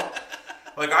 you know?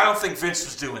 Like, I don't think Vince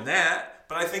was doing that,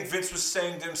 but I think Vince was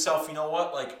saying to himself, you know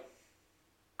what, like,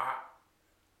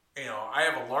 I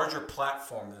have a larger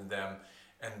platform than them,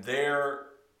 and they're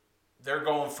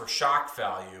going for shock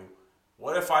value.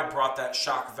 What if I brought that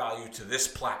shock value to this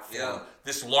platform,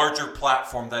 this larger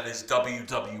platform that is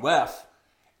WWF,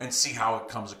 and see how it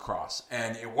comes across?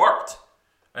 And it worked.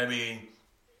 I mean,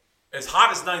 as hot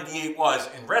as 98 was,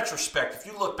 in retrospect, if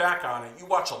you look back on it, you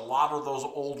watch a lot of those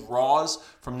old Raws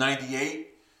from 98.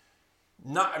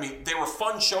 They were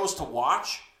fun shows to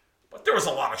watch, but there was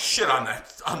a lot of shit on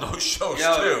those shows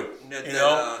too. You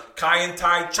know, Kai and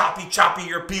Tai, choppy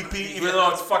your pee-pee, even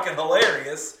though it's fucking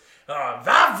hilarious.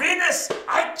 Va Venus,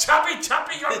 I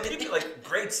choppy your pee. Like,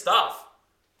 great stuff.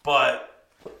 But,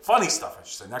 funny stuff, I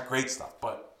should say. Not great stuff,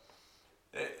 but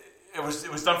it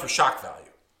was done for shock value.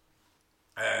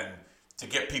 And to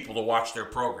get people to watch their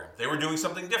program. They were doing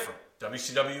something different.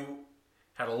 WCW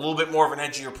had a little bit more of an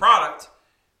edgier product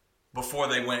before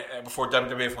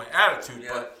WWF went Attitude.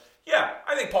 Yeah. But, yeah,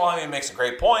 I think Paul Heyman makes a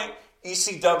great point.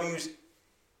 ECW's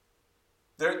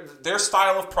their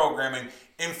style of programming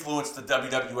influenced the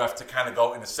WWF to kind of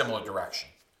go in a similar direction.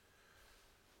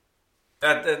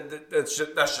 That's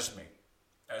just me.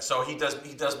 So he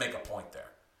does make a point there.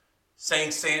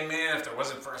 Saying Sandman, if there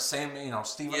wasn't for a Sandman,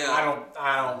 Steve, I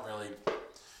don't really,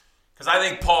 because I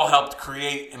think Paul helped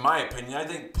create, in my opinion,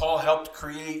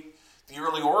 the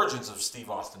early origins of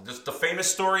Steve Austin. Just the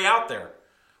famous story out there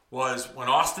was when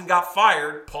Austin got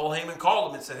fired, Paul Heyman called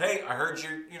him and said, "Hey, I heard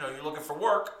you're looking for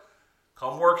work.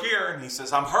 Come work here." And he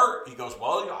says, "I'm hurt." He goes,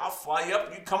 "Well, I'll fly you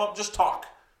up. You come up, just talk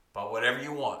about whatever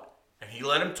you want." And he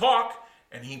let him talk,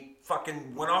 and he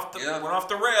fucking went off the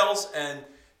rails, and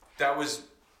that was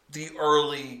the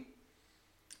early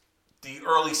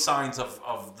signs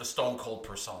of the Stone Cold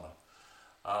persona.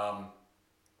 I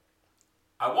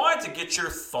wanted to get your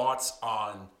thoughts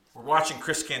on. We're watching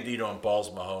Chris Candido and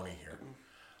Balls Mahoney here.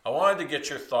 I wanted to get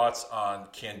your thoughts on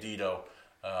Candido.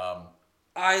 And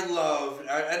I'm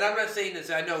not saying this,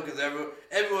 I know, because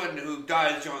everyone who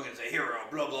dies young is a hero,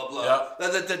 blah, blah, blah.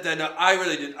 Yep. I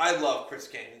really did. I love Chris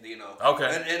Candido.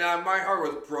 Okay. And my heart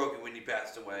was broken when he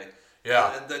passed away.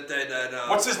 Yeah.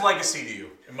 What's his legacy to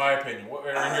you, in my opinion?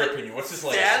 In your opinion, what's his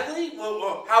legacy? Sadly,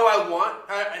 how I want.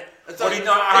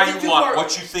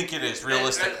 What you think it is,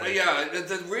 realistically.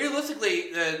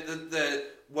 Realistically,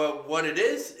 what it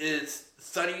is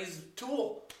Sonny's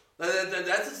tool.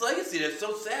 That's his legacy. That's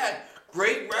so sad.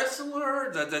 Great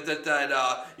wrestler.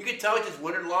 You can tell he just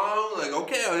went along. Like,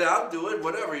 okay, I'll do it.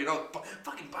 Whatever.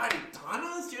 Fucking body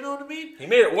Donnas. You know what I mean? He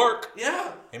made it work.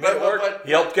 Yeah, he made it work.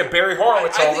 He helped get Barry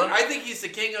Horowitz over. I think he's the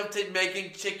king of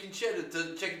making chicken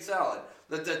salad.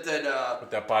 With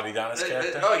that Body Donnas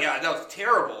character. Oh yeah, that was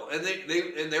terrible. And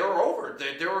they were over.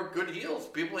 They were good heels.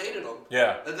 People hated them.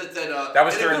 Yeah. That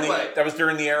was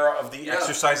during the era of the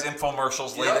exercise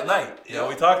infomercials late at night.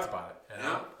 We talked about it.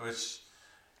 Which.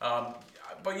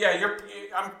 But yeah,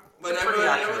 I'm pretty accurate.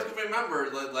 I always remember,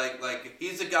 like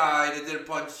he's the guy that didn't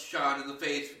punch Sean in the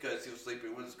face because he was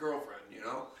sleeping with his girlfriend.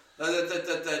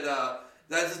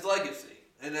 That's his legacy.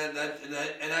 And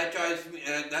that drives me,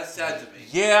 and that's sad to me.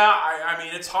 Yeah, I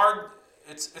mean, it's hard.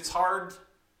 It's hard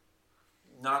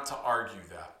not to argue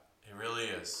that. It really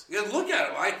is. You look at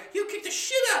him. You kicked the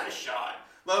shit out of Sean,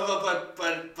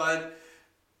 but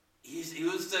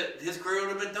his career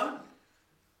would have been done.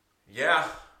 Yeah,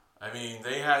 I mean,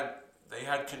 they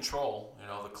had control.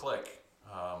 The clique,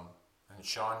 and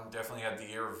Sean definitely had the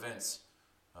ear of Vince.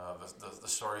 The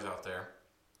stories out there.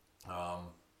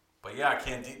 But yeah,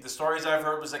 the stories I've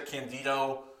heard was that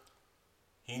Candido,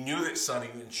 he knew that Sonny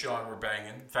and Sean were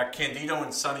banging. In fact, Candido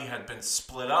and Sonny had been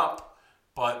split up,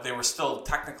 but they were still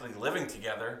technically living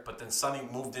together. But then Sonny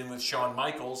moved in with Shawn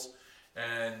Michaels,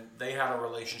 and they had a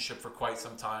relationship for quite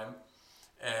some time.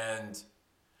 And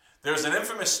there's an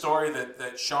infamous story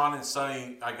that Shawn and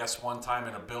Sonny, I guess one time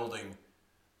in a building,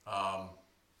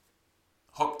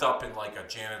 hooked up in like a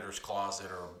janitor's closet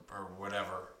or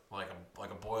whatever. Like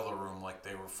a boiler room, like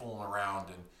they were fooling around,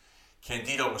 and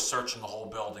Candido was searching the whole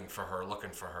building for her, looking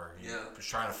for her. He was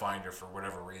trying to find her for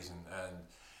whatever reason, and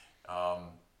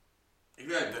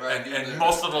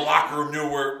most of the locker room knew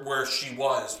where she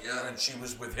was, and she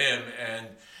was with him,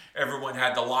 and everyone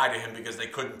had to lie to him because they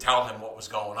couldn't tell him what was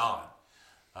going on.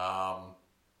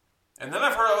 And then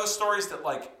I've heard other stories that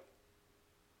like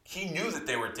he knew that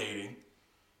they were dating,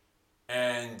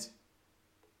 and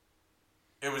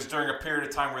it was during a period of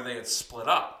time where they had split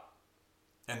up,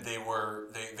 and they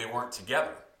weren't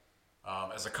together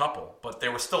as a couple, but they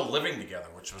were still living together,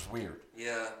 which was weird.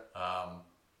 Yeah.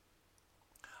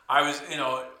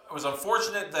 It was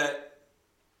unfortunate that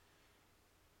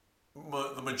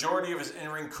the majority of his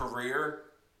in-ring career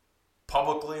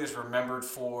publicly is remembered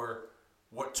for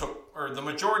the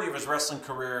majority of his wrestling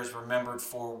career is remembered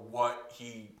for what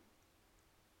he,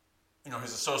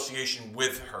 his association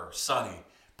with her, Sonny,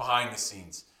 behind the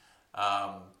scenes.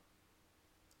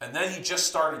 And then he just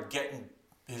started getting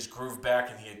his groove back,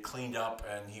 and he had cleaned up,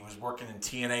 and he was working in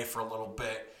TNA for a little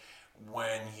bit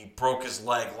when he broke his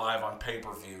leg live on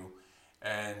pay-per-view,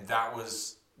 and that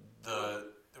was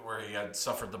where he had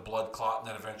suffered the blood clot and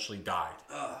then eventually died.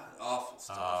 Awful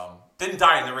stuff. Didn't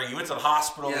die in the ring. He went to the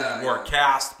hospital. He wore a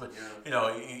cast, but he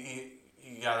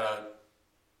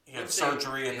he had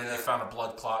surgery, and then they found a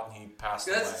blood clot, and he passed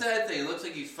away. That's the sad thing. It looks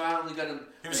like he's finally got him.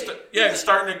 He was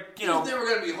starting to, He was never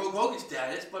going to be Hulk Hogan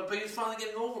status, but he was finally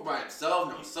getting over by himself.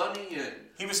 No Sonny, and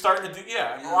he was starting to do.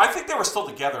 Yeah. Well, I think they were still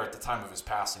together at the time of his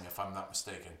passing, if I'm not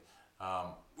mistaken.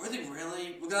 Were they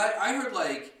really? Because I heard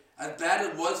like as bad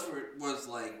it was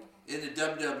like in the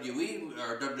WWE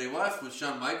or WWF with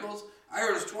Shawn Michaels. I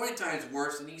heard it was 20 times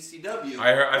worse than ECW.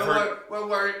 I've heard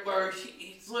where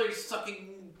he's literally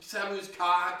sucking Sabu's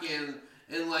cock and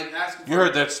like asking. You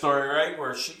heard that story, right?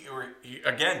 Where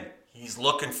he's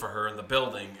looking for her in the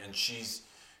building, and she's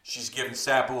giving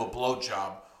Sabu a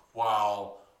blowjob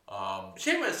while.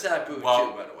 Shame on Sabu too,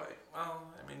 by the way. Well,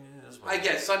 I mean, it is what I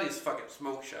guess Sonny's fucking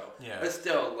smoke show. Yeah, but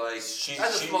still, like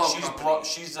that's a small company.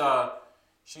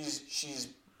 She's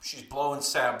blowing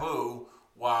Sabu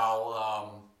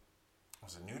while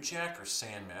was it New Jack or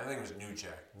Sandman? I think it was New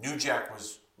Jack. New Jack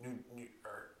was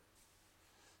or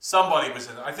somebody was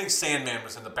in. I think Sandman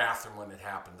was in the bathroom when it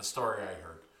happened. The story I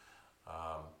heard.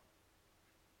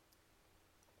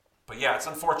 But yeah, it's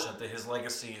unfortunate that his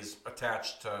legacy is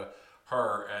attached to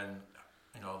her and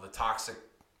the toxic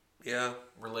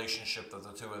relationship that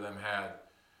the two of them had.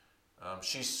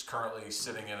 She's currently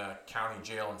sitting in a county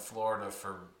jail in Florida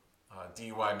for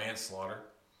DUI manslaughter.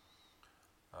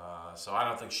 So I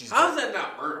don't think she's. How is that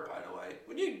not murder, by the way?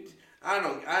 I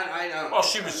don't know. Well,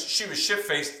 she was shit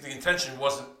faced. The intention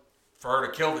wasn't for her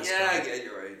to kill this guy. Yeah, I get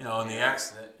you right. In the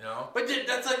accident, But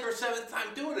that's like her 7th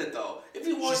time doing it, though. If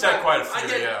you want, she's had quite a few.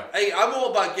 Hey, I'm all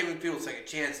about giving people second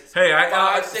chances. Hey, full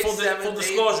 5, 6, 7,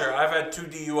 disclosure, I've had 2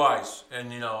 DUIs,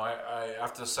 and I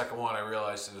after the second one, I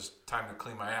realized it was time to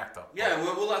clean my act up. Yeah,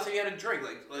 well, last time you had a drink,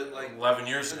 like 11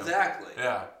 years ago. Exactly.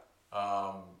 Yeah,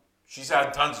 she's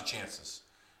had tons of chances,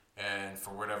 and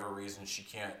for whatever reason, she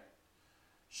can't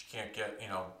get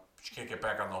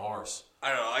back on the horse. I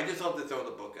don't know. I just hope they throw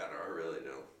the book at her. I really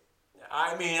do.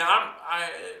 I mean,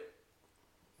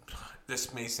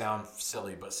 this may sound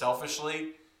silly, but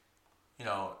selfishly,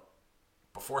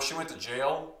 before she went to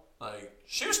jail, like,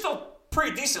 she was still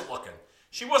pretty decent looking.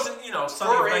 She wasn't,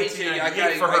 Sonny of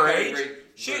 1998 for her age.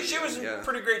 She was in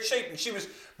pretty great shape, and she was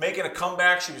making a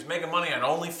comeback. She was making money on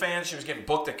OnlyFans. She was getting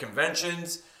booked at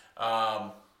conventions.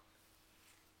 But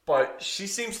she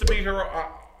seems to be her.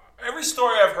 Every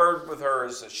story I've heard with her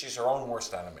is that she's her own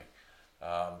worst enemy.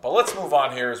 But let's move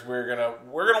on here. As we're gonna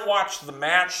watch the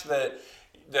match that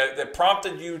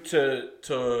prompted you to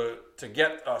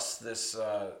get us this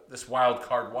wild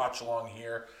card watch along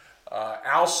here.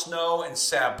 Al Snow and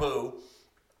Sabu.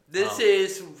 This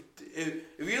is, if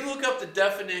you look up the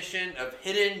definition of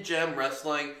hidden gem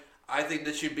wrestling, I think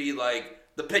this should be like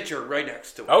the picture right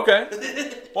next to it. Okay.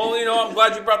 Well, I'm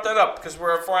glad you brought that up because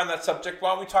we're on that subject. Why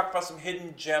don't we talk about some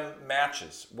hidden gem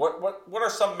matches? What are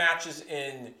some matches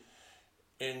in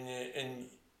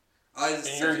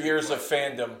your years of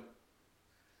fandom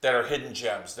that are hidden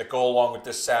gems that go along with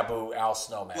this Sabu Al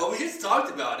Snow match? Well, we just talked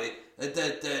about it.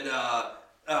 That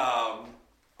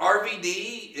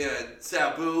RVD and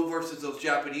Sabu versus those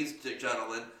Japanese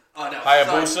gentlemen.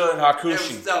 Hayabusa and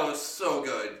Hakushi. That was so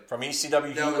good. From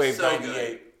ECW Heatwave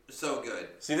 98. So good.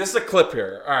 See, this is a clip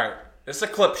here. All right. This is a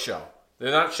clip show.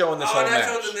 They're not showing this whole match.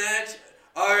 They're not showing the match?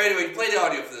 All right, anyway, play the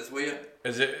audio for this, will you?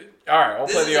 Is it? All right, I'll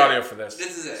play the audio for this.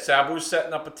 This is it. Sabu's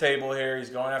setting up a table here.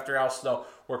 He's going after Al Snow.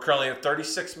 We're currently at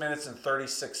 36 minutes and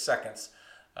 36 seconds.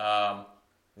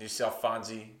 You see how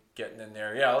Fonzie getting in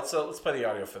there. Yeah, let's play the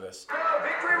audio for this.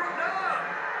 Victory with Noah.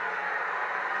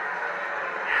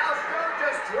 Al Snow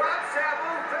just dropped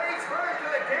Sabu face first to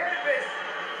the canvas.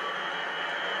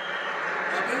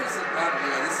 Maybe this is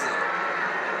this is it.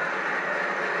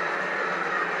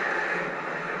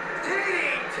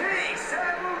 DDT,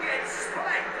 Sabu gets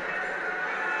spiked.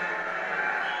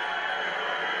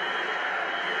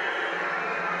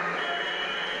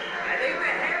 I think the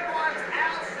head wants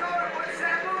Al Snow to put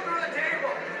Sabu through the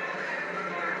table.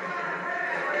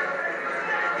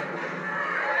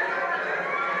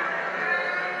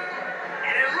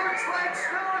 And it looks like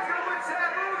Snow's going to put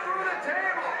Sabu through the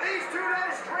table. These two no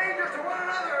strangers to one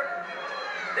another.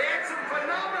 They had some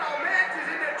phenomenal matches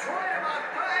in Detroit about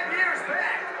 5 years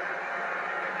back.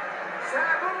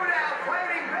 Sabu now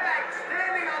fighting back,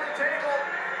 standing on the table.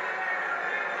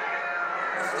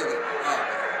 Let's look at man.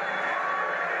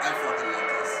 I fucking love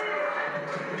this.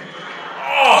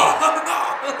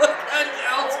 Look at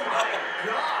Al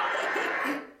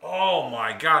Snow. Oh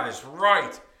my God, it's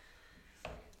right.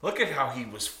 Look at how he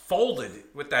was folded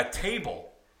with that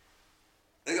table.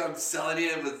 I think I'm selling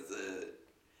it with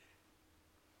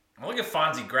Look at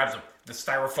Fonzie grabs the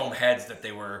styrofoam heads that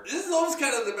they were. This is always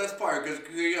kind of the best part because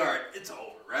it's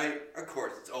over, right? Of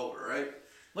course, it's over, right?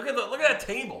 Look at that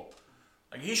table.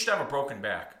 Like, he should have a broken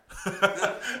back.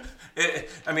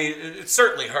 It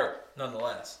certainly hurt,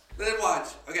 nonetheless. Then watch.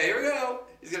 Okay, here we go.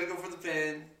 He's going to go for the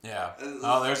pin. Yeah.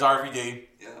 Oh, there's RVD.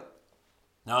 Yeah.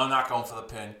 No, I'm not going for the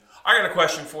pin. I got a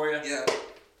question for you. Yeah.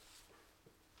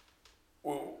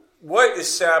 What is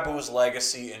Sabu's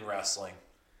legacy in wrestling?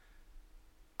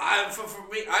 For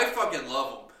me, I fucking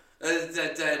love him.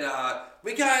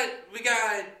 We got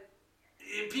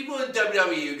people in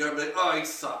WWE are gonna be like, oh, he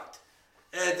sucked.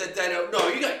 No,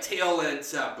 you got tail end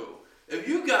Sabu. If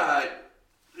you got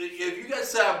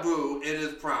Sabu in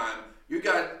his prime, you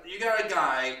got a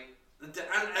guy that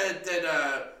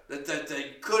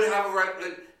could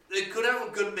have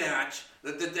a good match.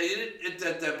 But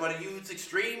he was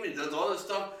extreme and does all this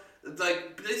stuff.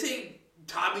 Like, they say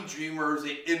Tommy Dreamer is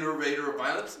the innovator of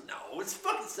violence. No, it's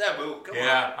fucking Sabu. Come on.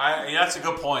 Yeah, that's a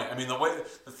good point. I mean,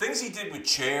 the things he did with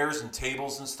chairs and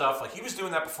tables and stuff, like, he was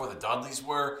doing that before the Dudleys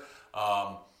were.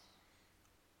 I've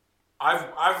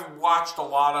watched a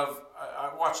lot of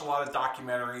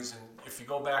documentaries, and if you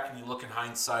go back and you look in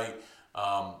hindsight,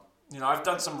 I've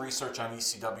done some research on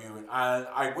ECW, and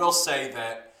I will say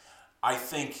that I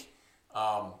think.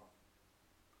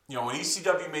 When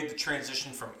ECW made the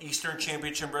transition from Eastern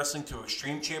Championship Wrestling to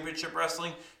Extreme Championship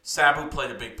Wrestling, Sabu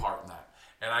played a big part in that.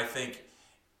 And I think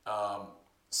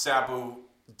Sabu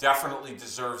definitely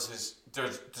deserves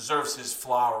his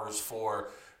flowers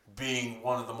for being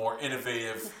one of the more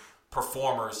innovative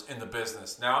performers in the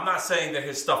business. Now, I'm not saying that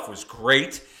his stuff was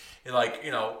great.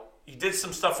 He did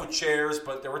some stuff with chairs,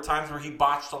 but there were times where he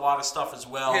botched a lot of stuff as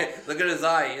well. Yeah, look at his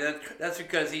eye. That's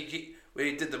because when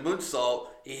he did the moonsault,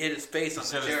 he hit his face on the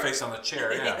chair. He hit his face on the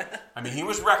chair, yeah. I mean, he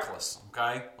was reckless,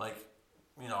 okay? But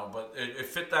it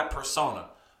fit that persona.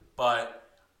 But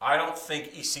I don't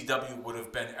think ECW would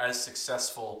have been as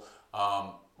successful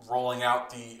rolling out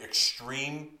the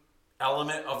extreme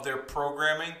element of their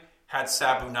programming had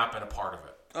Sabu not been a part of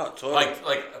it. Oh, totally.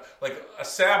 Like a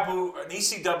Sabu, an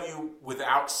ECW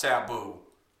without Sabu,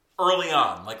 early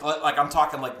on, like I'm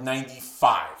talking like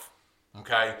 95,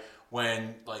 okay?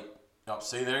 When,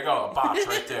 see, there you go, a botch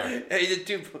right there. Yeah, he did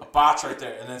too. A botch right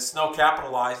there. And then Snow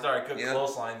capitalized. All right, good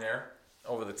clothesline there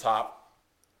over the top.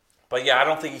 But yeah, I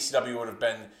don't think ECW would have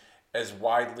been as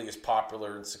widely as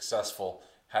popular and successful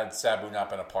had Sabu not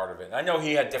been a part of it. And I know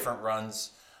he had different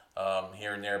runs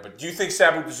here and there, but do you think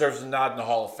Sabu deserves a nod in the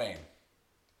Hall of Fame?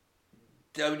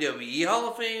 WWE Hall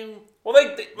of Fame? Well,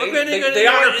 they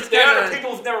honor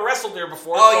people who've never wrestled there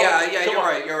before. Oh, so yeah,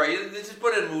 you're right. Let's just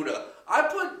put in Muda. I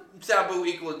put Sabu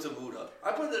equal to Muda.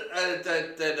 I put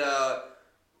that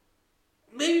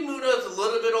maybe Muda is a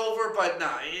little bit over, but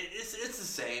nah, it's the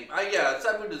same.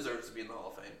 Sabu deserves to be in the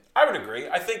Hall of Fame. I would agree.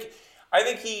 I think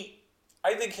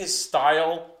his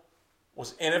style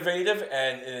was innovative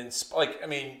and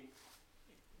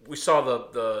we saw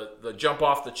the jump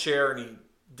off the chair and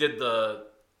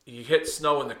he hit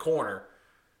Snow in the corner.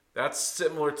 That's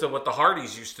similar to what the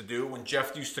Hardys used to do when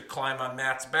Jeff used to climb on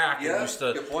Matt's back and used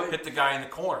to hit the guy in the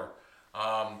corner.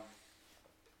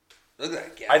 Look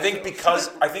at that. I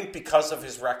think because of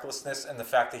his recklessness and the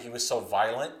fact that he was so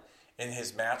violent in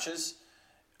his matches,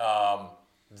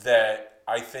 that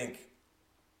I think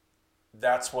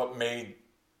that's what made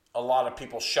a lot of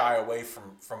people shy away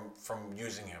from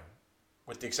using him,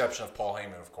 with the exception of Paul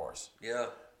Heyman, of course. Yeah.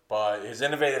 But his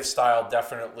innovative style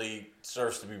definitely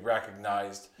deserves to be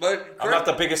recognized. But I'm not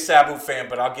the biggest Sabu fan,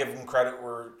 but I'll give him credit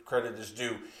where credit is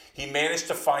due. He managed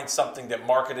to find something that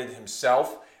marketed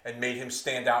himself and made him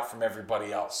stand out from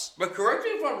everybody else. But correct me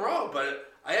if I'm wrong,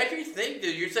 but I actually think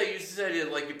that you said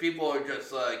it like people are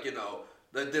just that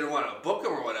didn't want to book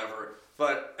him or whatever.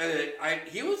 But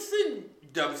he was in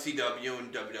WCW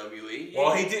and WWE.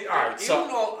 Well, he did. All right. So.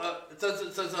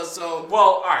 Well,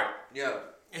 all right. Yeah.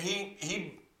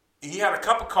 He had a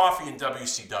cup of coffee in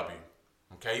WCW.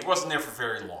 Okay, he wasn't there for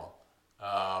very long.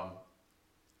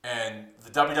 And the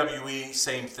WWE,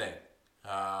 same thing.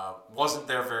 Wasn't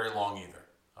there very long either.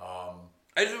 I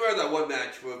just remember that one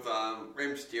match with Rey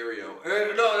Mysterio.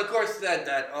 No, of course that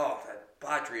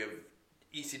botchery of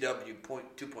ECW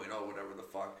 2.0, whatever the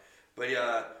fuck. But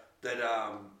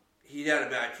he had a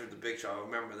match with the Big Show. I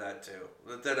remember that too.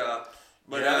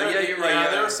 You're right.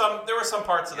 Yeah, there were some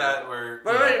parts of that where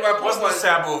my point wasn't the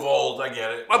Sabu of old. I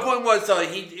get it. My point was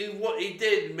he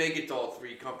did make it to all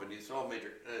three companies, all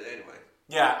major. Anyway.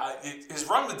 Yeah, his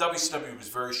run with WCW was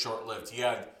very short lived. He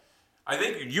had, I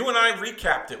think you and I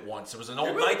recapped it once. It was an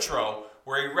old Nitro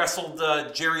where he wrestled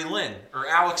Jerry Lynn or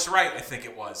Alex Wright, I think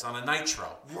it was, on a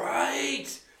Nitro. Right.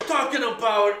 Talking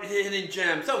about hidden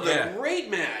gems. That was a great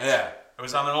match. Yeah. It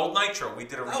was on an old Nitro. We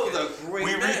did a That was a great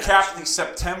We match. recapped the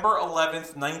September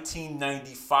 11th,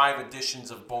 1995 editions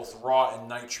of both Raw and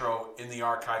Nitro in the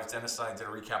archives. Dennis and I did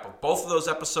a recap of both of those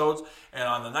episodes. And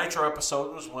on the Nitro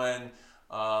episode was when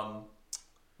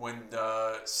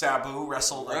Sabu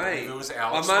wrestled, I believe it was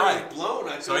Alex My mind Wright. was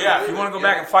blown. So yeah, if you want to go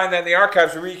back and find that in the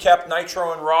archives, we recapped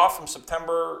Nitro and Raw from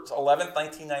September 11th,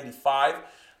 1995.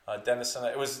 Dennis and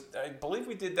I believe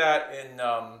we did that in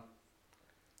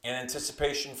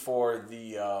anticipation for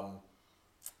the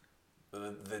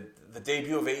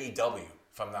debut of AEW,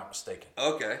 if I'm not mistaken.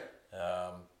 Okay.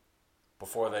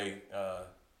 Before they...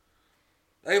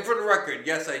 For the record,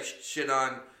 yes, I shit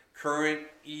on current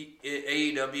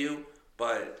AEW,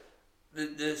 but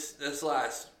this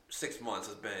last 6 months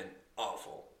has been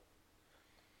awful.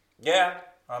 Yeah,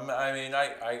 I mean,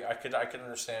 I could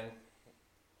understand.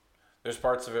 There's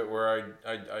parts of it where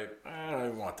I don't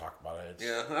even want to talk about it.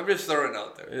 I'm just throwing it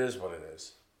out there. It is what it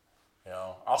is. You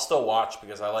know, I'll still watch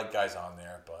because I like guys on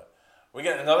there, but we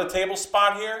get another table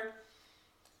spot here.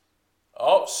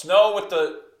 Oh, Snow with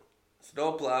the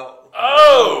snowplow.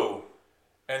 Oh!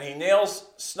 And he nails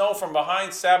Snow from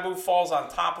behind. Sabu falls on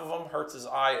top of him, hurts his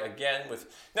eye again.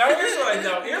 Now here's what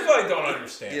I don't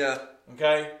understand. Yeah.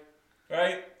 Okay?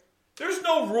 Right? There's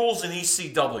no rules in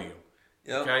ECW.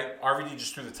 Yep. Okay? RVD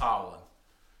just threw the towel in,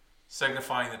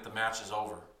 signifying that the match is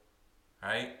over.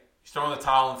 Right? He's throwing the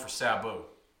towel in for Sabu.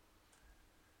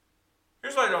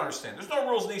 Here's what I don't understand. There's no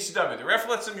rules in ECW. The ref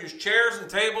lets them use chairs and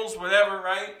tables, whatever,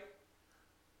 right?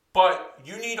 But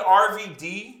you need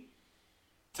RVD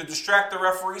to distract the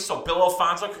referee so Bill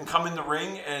Alfonso can come in the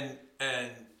ring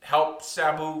and help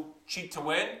Sabu cheat to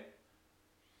win.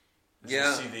 As you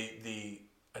see the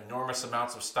enormous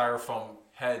amounts of styrofoam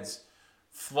heads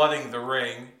flooding the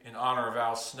ring in honor of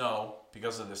Al Snow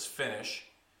because of this finish,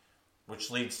 which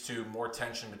leads to more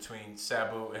tension between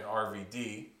Sabu and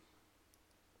RVD.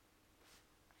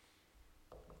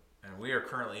 And we are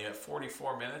currently at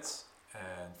 44 minutes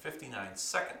and 59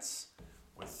 seconds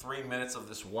with 3 minutes of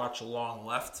this watch along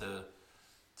left to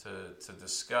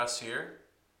discuss here.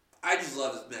 I just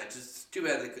love this match. It's too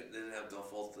bad they didn't have the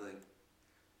full thing.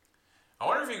 I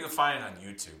wonder if you can find it on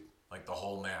YouTube, like the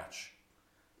whole match.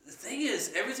 The thing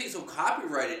is, everything's so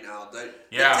copyrighted now.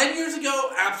 Like 10 Yeah. year ago,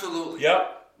 absolutely.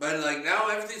 Yep. But like now,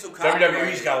 everything's so copyrighted.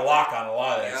 WWE's got a lock on a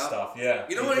lot of that stuff. Yeah.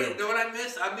 You know what? You know what I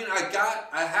miss? I mean,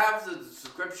 I have the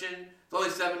subscription. It's only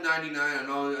 $7.99. I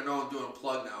know I'm doing a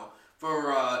plug now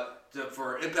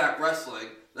for Impact Wrestling.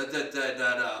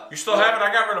 You still have it?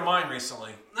 I got rid of mine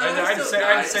recently. No, I had to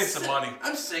save some money.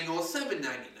 I'm single. It's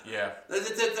 $7.99. Yeah.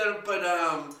 But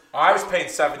I was paying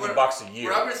 $70 a year.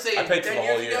 What I'm gonna say, I paid for 10 the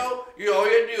whole years year. ago, all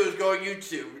you gotta do is go on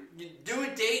YouTube. You do a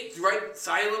date, write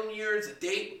Asylum years, a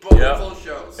date, boom, full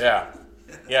shows. Yeah.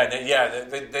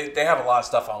 They have a lot of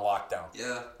stuff on lockdown.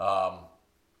 Yeah.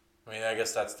 I mean, I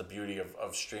guess that's the beauty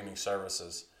of streaming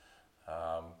services.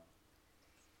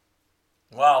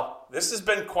 Well, this has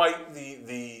been quite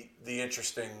the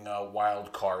interesting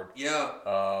wild card. Yeah.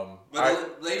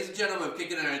 Ladies and gentlemen, I'm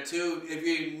kicking it on too. If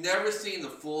you've never seen the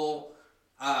full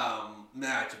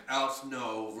match of Al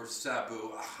Snow versus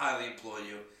Sabu, I highly implore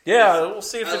you. Yeah, we'll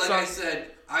see if it's like on. I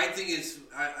said, I think it's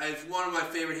one of my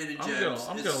favorite hidden gems.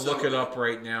 I'm gonna look it up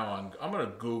right now. I'm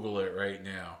gonna Google it right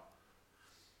now.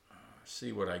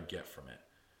 See what I get from it.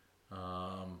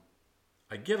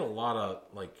 I get a lot of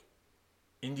like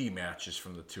indie matches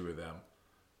from the two of them,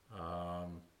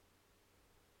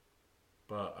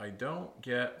 but I don't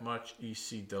get much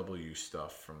ECW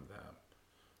stuff from them.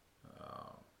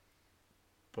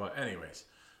 But anyways,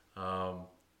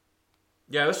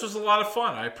 yeah, this was a lot of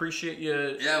fun. I appreciate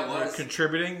you,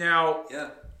 contributing. Now,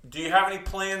 do you have any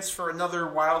plans for another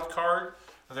wild card?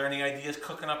 Are there any ideas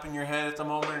cooking up in your head at the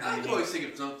moment? I'm always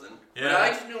thinking of something. Yeah. But I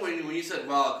just knew when you said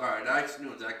wild card, I just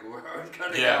knew exactly where I was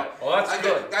going to go. Well, that's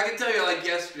good. I can tell you, like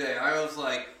yesterday, I was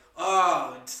like,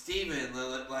 oh, Steven,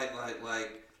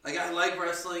 like I like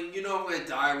wrestling. You know I'm going to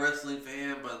die a wrestling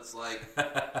fan, but it's like,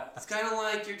 it's kind of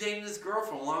like you're dating this girl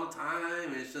for a long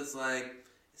time. It's just like,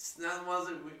 it's not what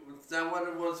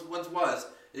it once was.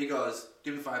 And he goes,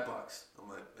 give me $5. I'm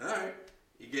like, all right.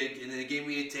 And then he gave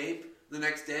me a tape the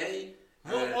next day.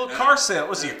 Well, car sale.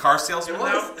 Was he a car salesman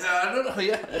now? I don't know,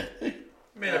 yeah.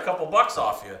 Made a couple bucks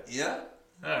off you. Yeah.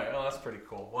 All right, well, that's pretty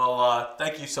cool. Well,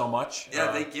 thank you so much.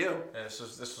 Yeah, thank you. This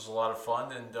was a lot of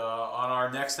fun. And on our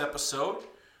next episode,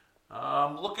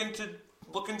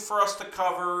 looking for us to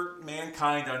cover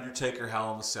Mankind, Undertaker,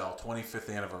 Hell in a Cell,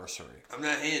 25th anniversary. I'm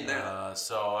not hating that.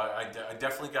 So I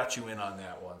definitely got you in on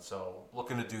that one. So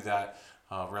looking to do that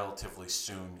relatively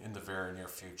soon in the very near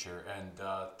future. And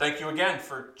thank you again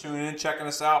for tuning in, checking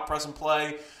us out, press and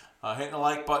play. hitting the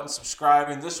like button,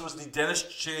 subscribing. This was the Dennis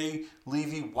J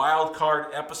Levy Wildcard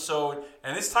episode,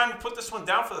 and it's time to put this one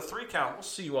down for the 3 count. We'll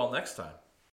see you all next time.